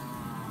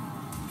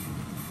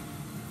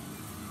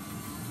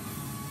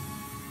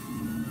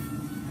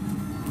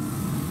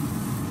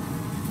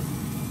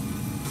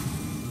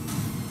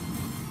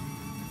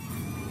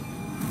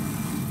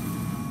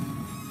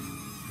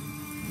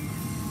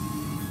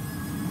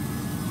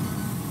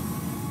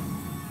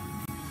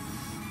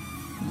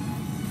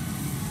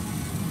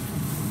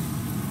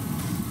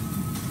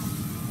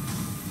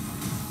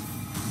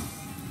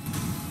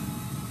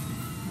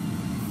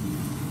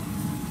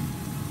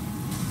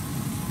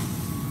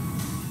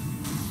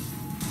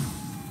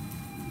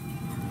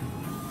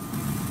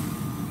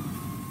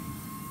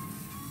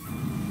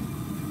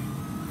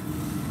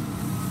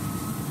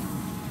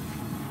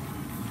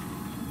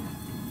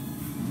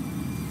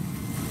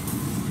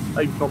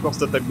 Ah, il me fait encore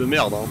cette attaque de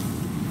merde,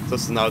 hein.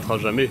 Ça n'arrêtera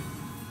jamais.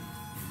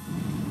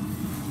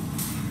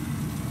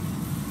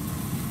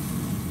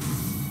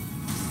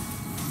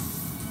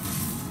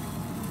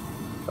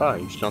 Ah,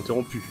 je l'ai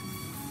interrompu.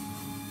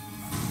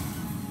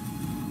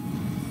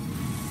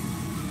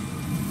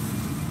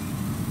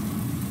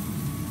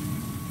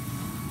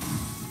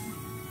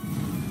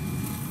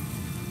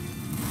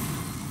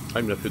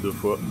 Ah, il me l'a fait 2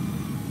 fois.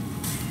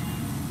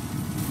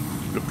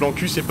 Le plan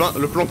cul, c'est pas...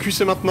 Le plan cul,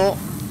 c'est maintenant.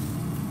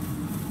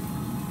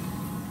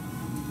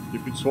 J'ai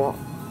plus de soins.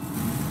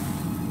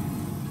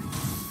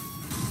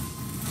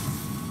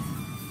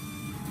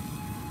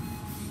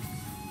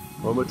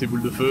 Oh, moi tes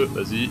boules de feu,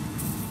 vas-y.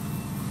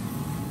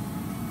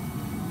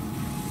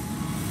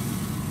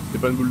 C'est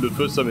pas une boule de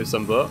feu ça, mais ça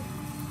me va.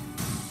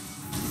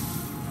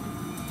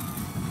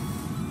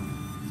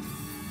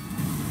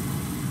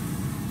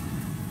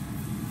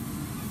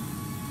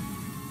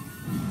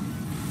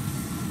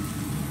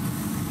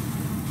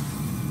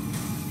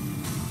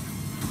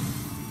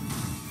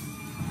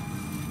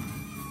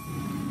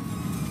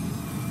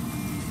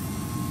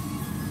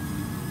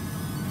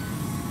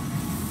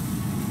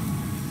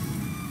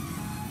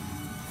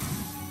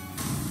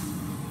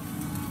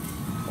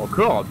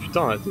 Encore?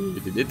 Putain,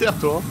 t'es déter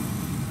toi.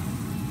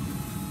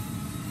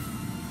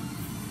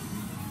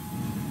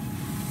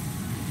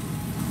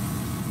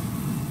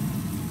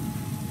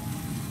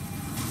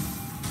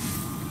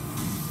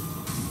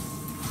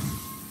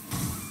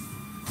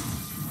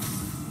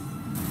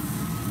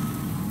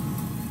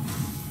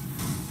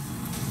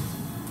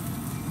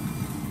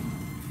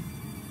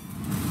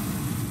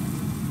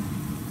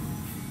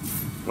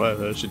 Ouais,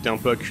 j'étais un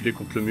peu acculé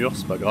contre le mur,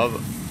 c'est pas grave.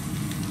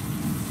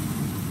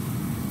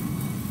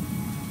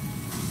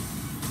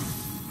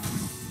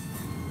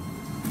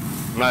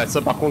 Ouais,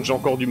 ça par contre j'ai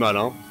encore du mal,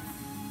 hein.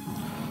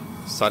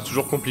 Ça reste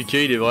toujours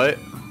compliqué, il est vrai.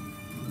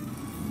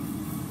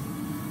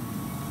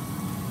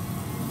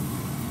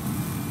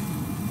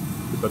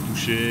 Je peux pas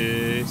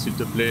toucher, s'il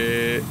te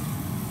plaît.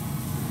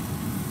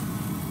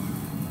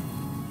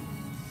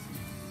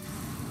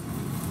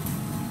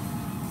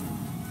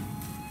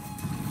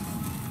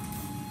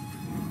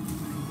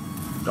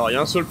 Alors il y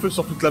a un seul feu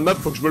sur toute la map,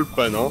 faut que je me le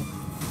prenne, hein.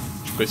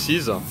 Je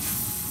précise.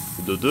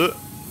 2-2.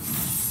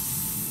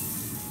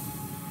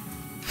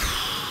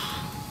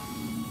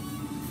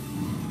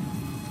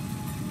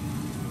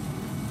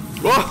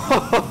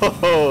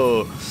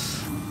 Oh,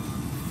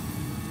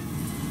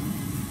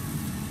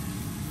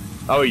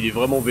 ah oui, il est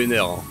vraiment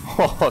vénère. Hein.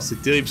 Oh,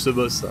 c'est terrible ce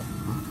boss. Ça.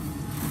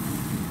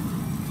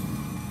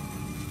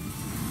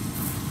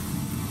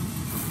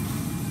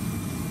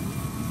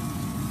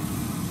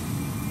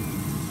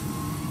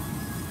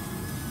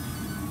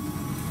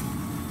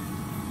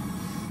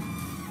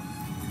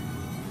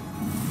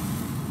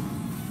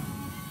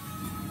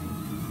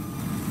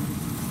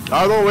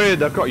 Ah non, ouais,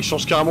 d'accord, il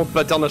change carrément de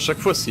pattern à chaque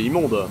fois, c'est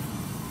immonde.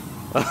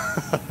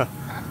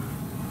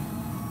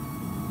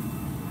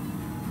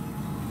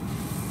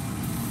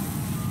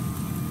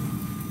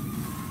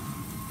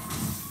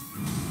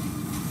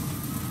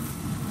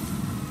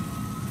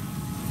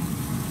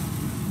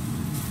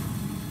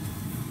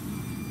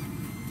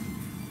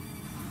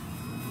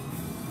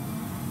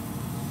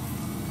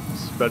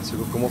 C'est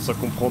qu'on commence à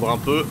comprendre un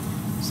peu.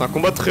 C'est un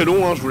combat très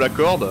long, hein, je vous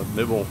l'accorde,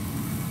 mais bon.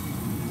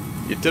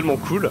 Il est tellement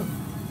cool.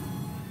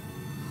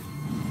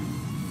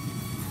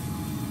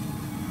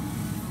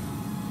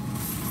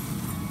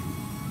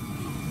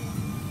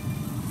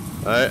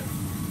 Ouais.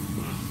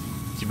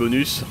 Petit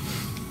bonus.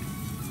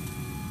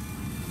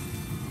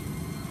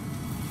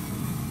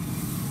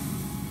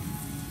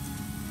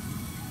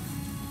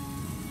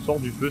 Sors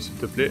du feu, s'il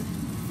te plaît.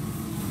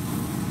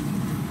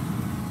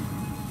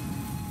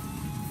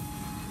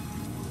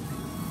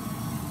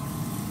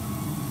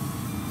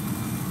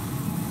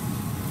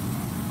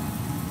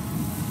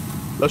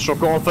 Là, je suis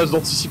encore en phase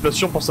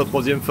d'anticipation pour sa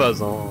 3ème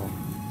phase. Hein.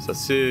 C'est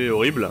assez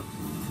horrible.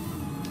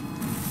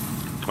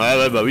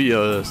 Ouais, bah oui,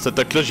 cette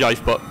attaque-là, j'y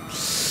arrive pas.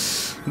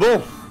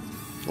 Bon,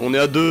 on est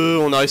à 2,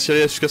 on a réussi à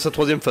aller jusqu'à sa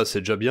 3ème phase,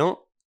 c'est déjà bien.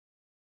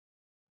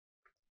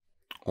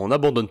 On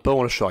n'abandonne pas,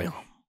 on lâche rien.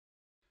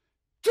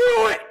 Do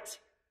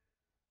it!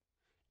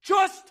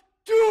 Just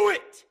do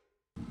it!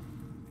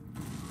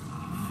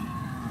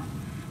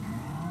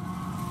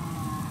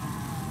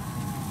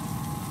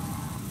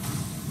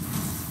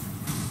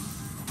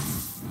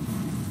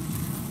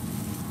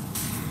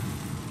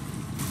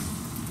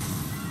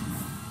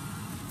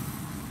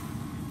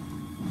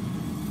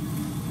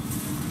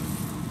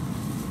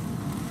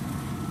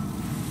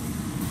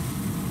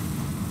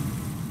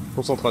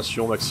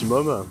 Concentration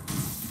maximum.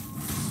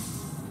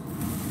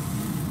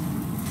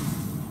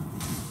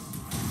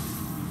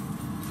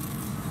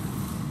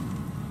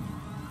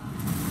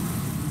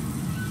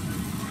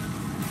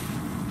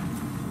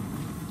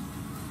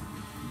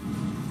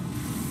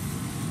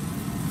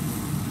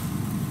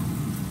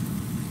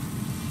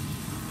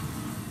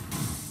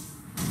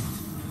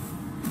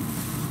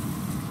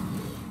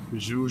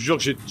 Je vous jure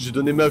que j'ai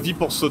donné ma vie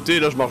pour sauter, et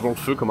là je marche dans le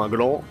feu comme un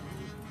gland.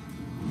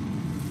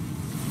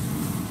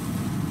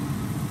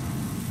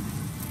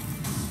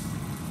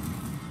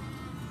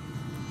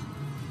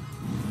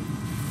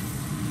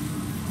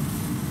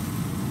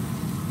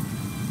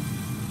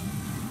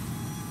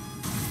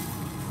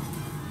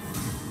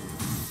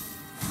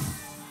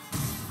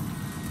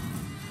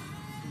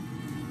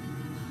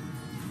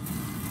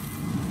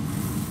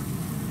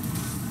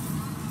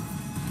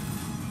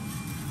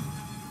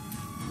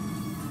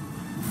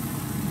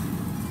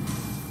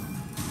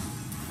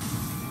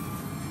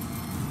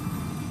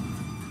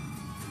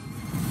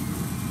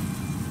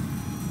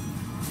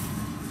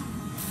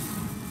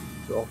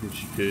 Alors, je me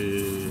suis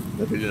fait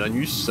laver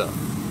l'anus.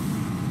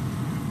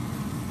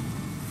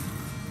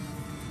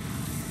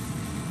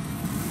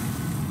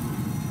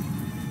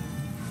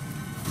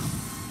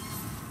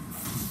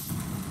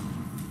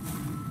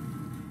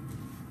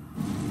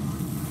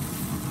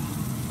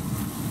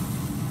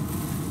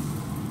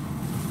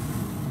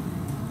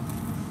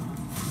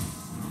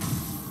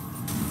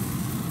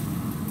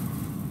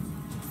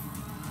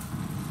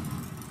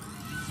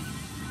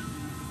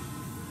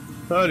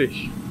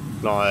 Allez.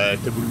 Non, ouais,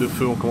 tes boules de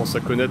feu, on commence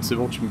à connaître, c'est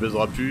bon, tu me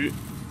baiseras plus.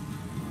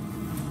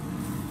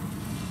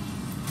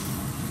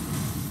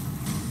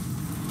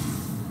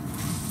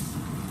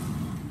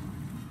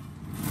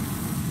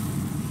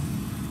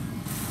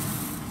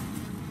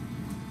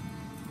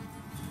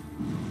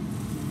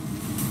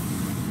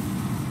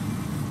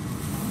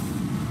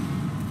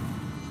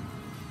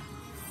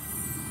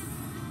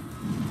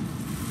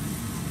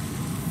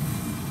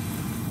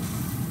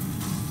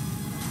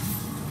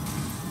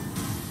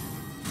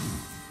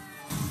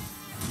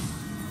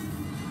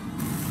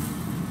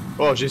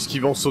 Oh, j'ai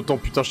esquivé en sautant,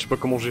 putain, je sais pas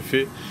comment j'ai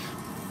fait.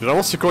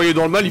 Généralement, c'est quand il est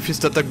dans le mal, il fait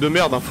cette attaque de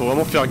merde, hein, faut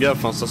vraiment faire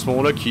gaffe, hein. C'est à ce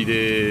moment-là qu'il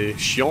est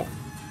chiant.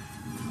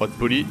 Pas de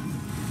poli.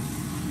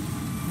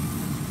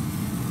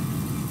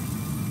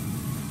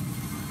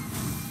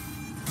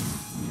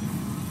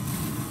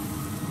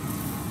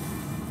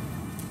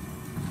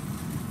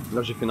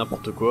 Là, j'ai fait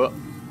n'importe quoi.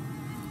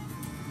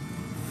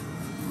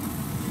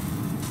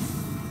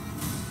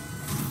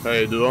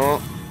 Allez,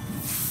 2-1.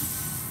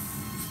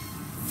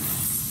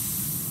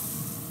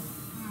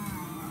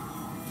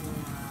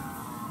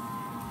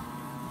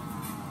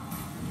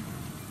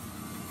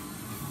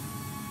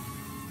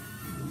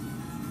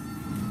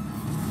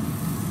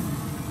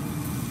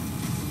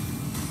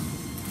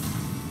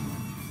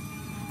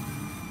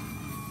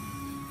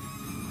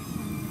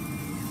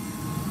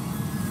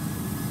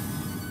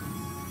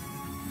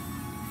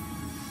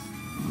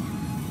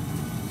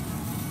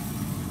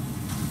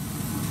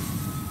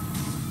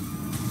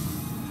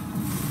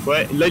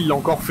 Ouais, là il l'a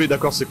encore fait,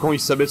 d'accord, c'est quand il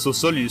s'abaisse au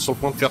sol, il est sur le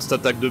point de faire cette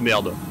attaque de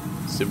merde.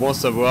 C'est bon à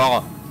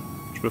savoir.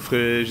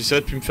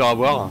 J'essaierai de plus me faire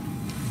avoir.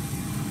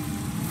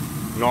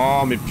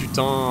 Non, mais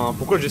putain,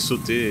 pourquoi j'ai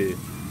sauté?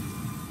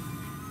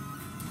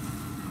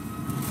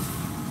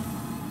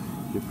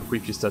 Et pourquoi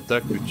il fait cette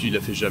attaque? Le tu il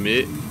la fait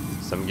jamais.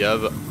 Ça me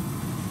gave.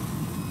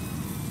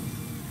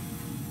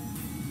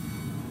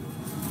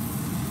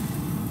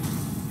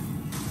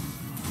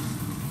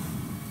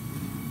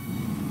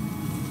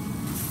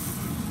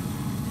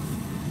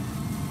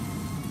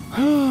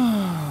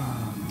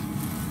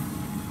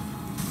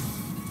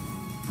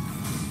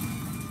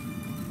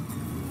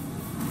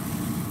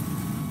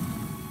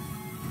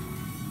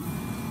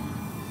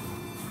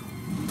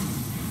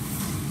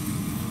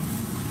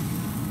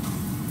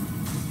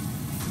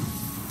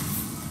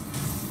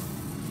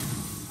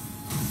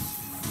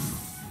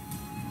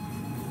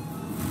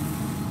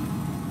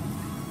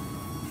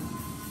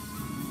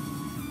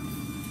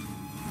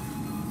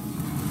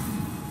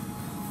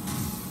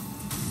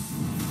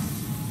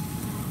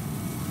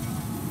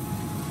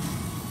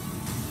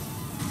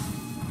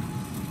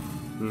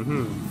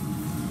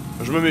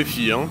 Je me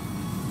méfie, hein.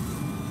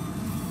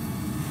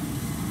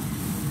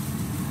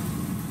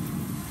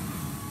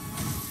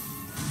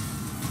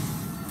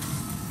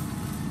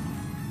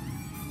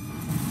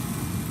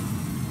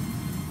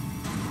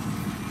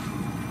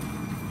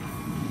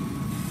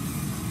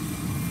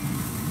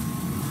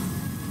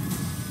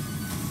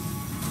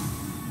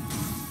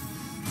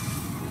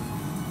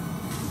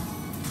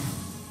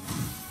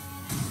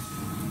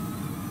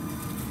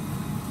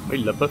 Ouais,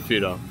 il l'a pas fait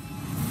là.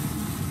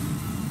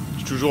 Je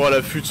suis toujours à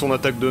l'affût de son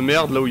attaque de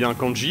merde là où il y a un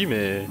kanji,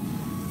 mais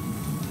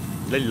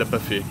là il l'a pas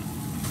fait.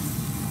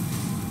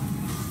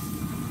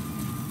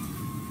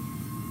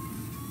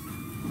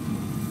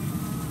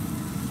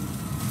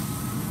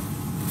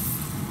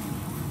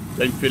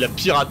 Là il me fait la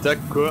pire attaque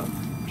quoi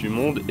du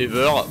monde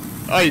ever.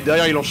 Ah, et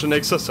derrière il enchaîne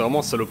avec ça, c'est vraiment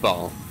un salopard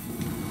hein.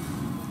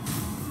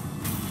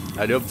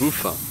 Allez hop,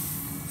 bouffe.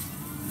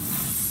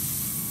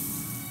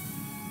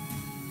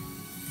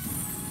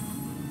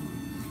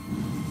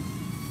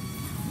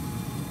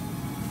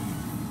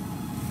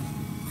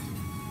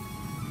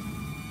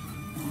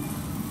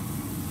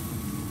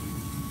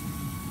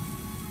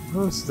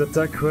 Oh, cette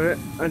attaque, ouais,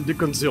 elle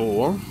déconne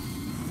zéro, hein.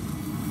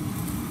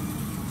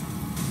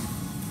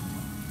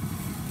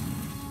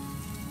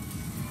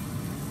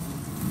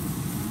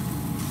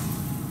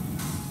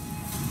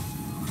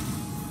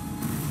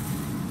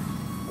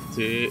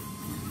 T'es...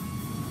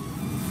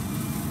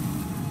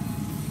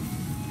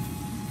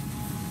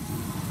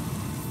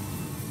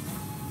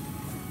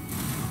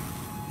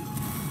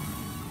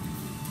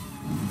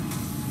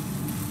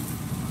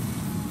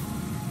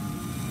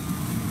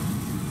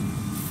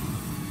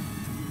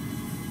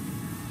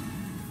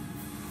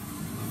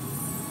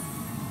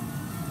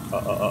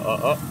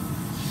 Ah.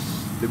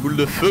 Les boules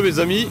de feu, mes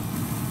amis.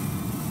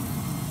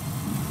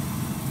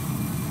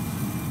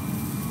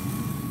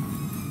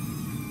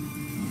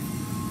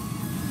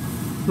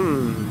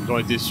 J'en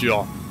étais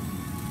sûr.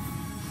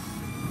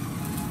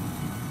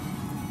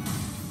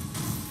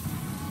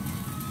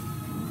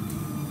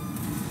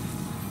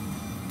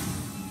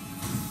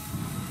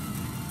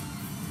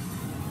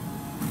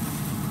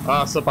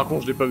 Ah, ça par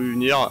contre, je l'ai pas vu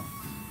venir.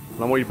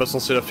 Normalement, il est pas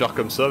censé la faire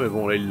comme ça, mais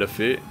bon, là, il l'a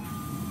fait.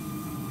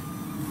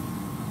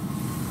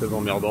 Très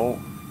emmerdant.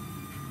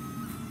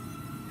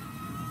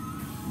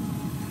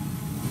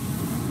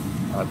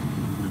 Ah,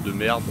 boule de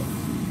merde.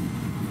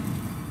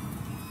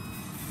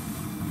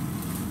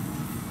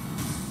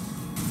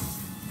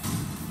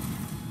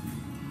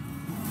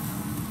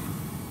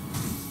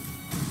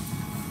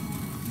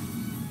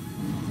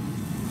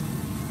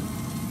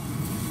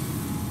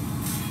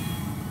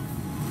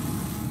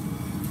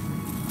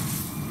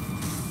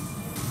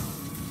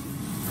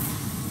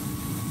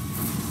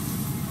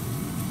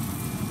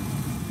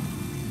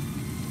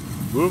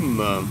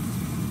 Boum.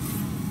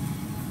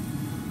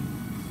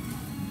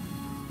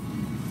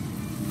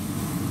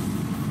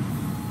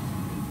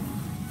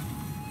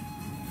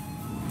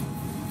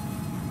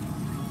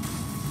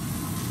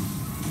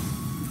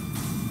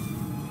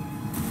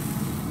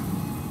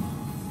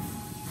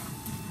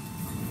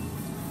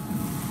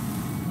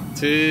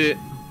 C'est...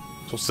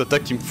 Sur cette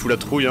attaque qui me fout la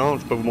trouille, hein,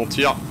 je vais pas vous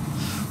mentir.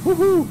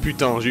 Wouhou,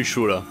 putain, j'ai eu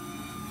chaud là.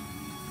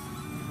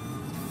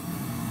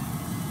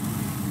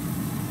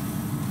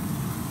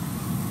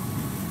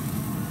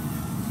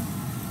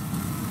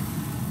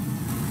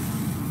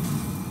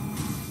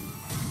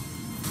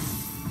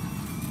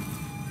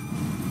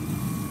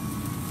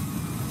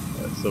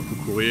 Ça peut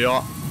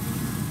courir.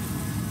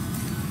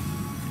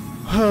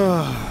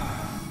 Ah.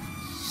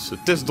 Ce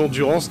test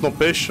d'endurance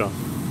n'empêche.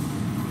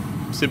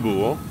 C'est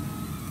beau, hein.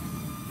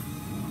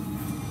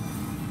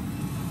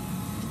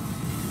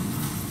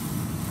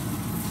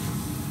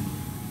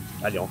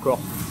 Allez, encore.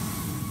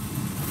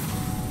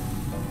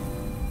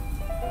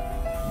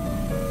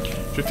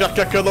 Je vais faire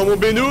caca dans mon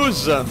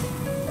bénouse.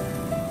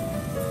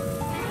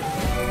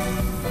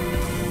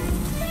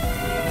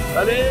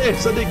 Allez,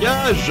 ça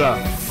dégage.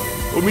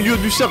 Au milieu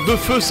du cercle de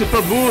feu, c'est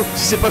pas beau.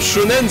 Si c'est pas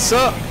shonen,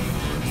 ça.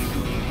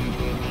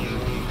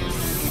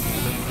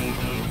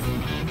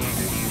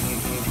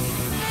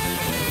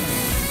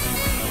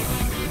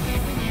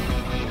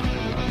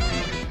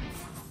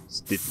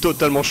 C'était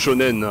totalement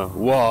shonen.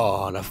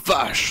 Waouh, la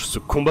vache, ce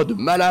combat de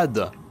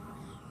malade.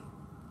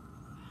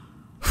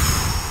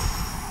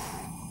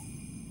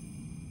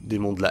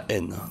 Démon de la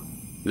haine.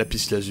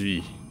 Lapis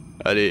lazuli.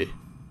 Allez.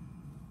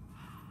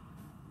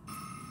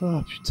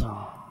 Ah putain.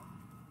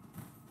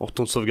 On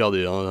retourne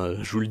sauvegarder, hein,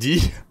 je vous le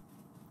dis.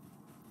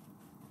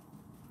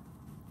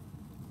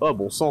 Oh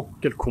bon sang,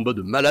 quel combat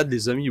de malade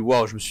les amis.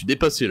 Waouh, je me suis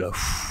dépassé là.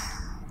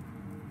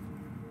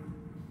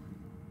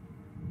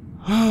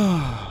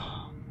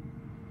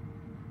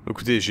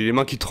 Écoutez, j'ai les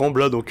mains qui tremblent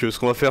là, donc ce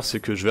qu'on va faire c'est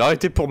que je vais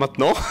arrêter pour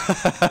maintenant.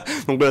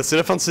 Donc voilà, c'est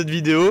la fin de cette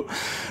vidéo.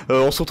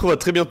 On se retrouve à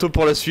très bientôt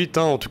pour la suite,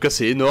 hein. En tout cas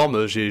c'est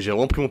énorme, j'ai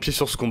vraiment pris mon pied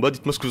sur ce combat.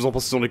 Dites-moi ce que vous en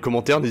pensez dans les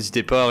commentaires,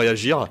 n'hésitez pas à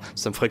réagir,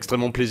 ça me ferait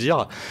extrêmement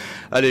plaisir.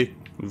 Allez,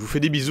 je vous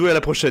fais des bisous et à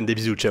la prochaine, des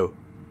bisous, ciao.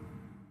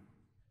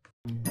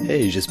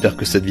 Hey, j'espère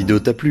que cette vidéo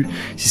t'a plu.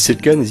 Si c'est le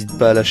cas, n'hésite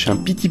pas à lâcher un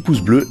petit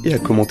pouce bleu et à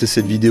commenter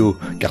cette vidéo,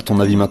 car ton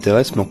avis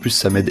m'intéresse, mais en plus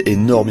ça m'aide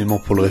énormément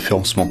pour le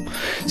référencement.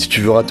 Si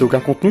tu veux rater aucun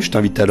contenu, je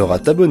t'invite alors à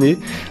t'abonner,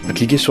 à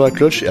cliquer sur la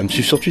cloche et à me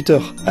suivre sur Twitter.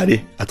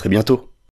 Allez, à très bientôt.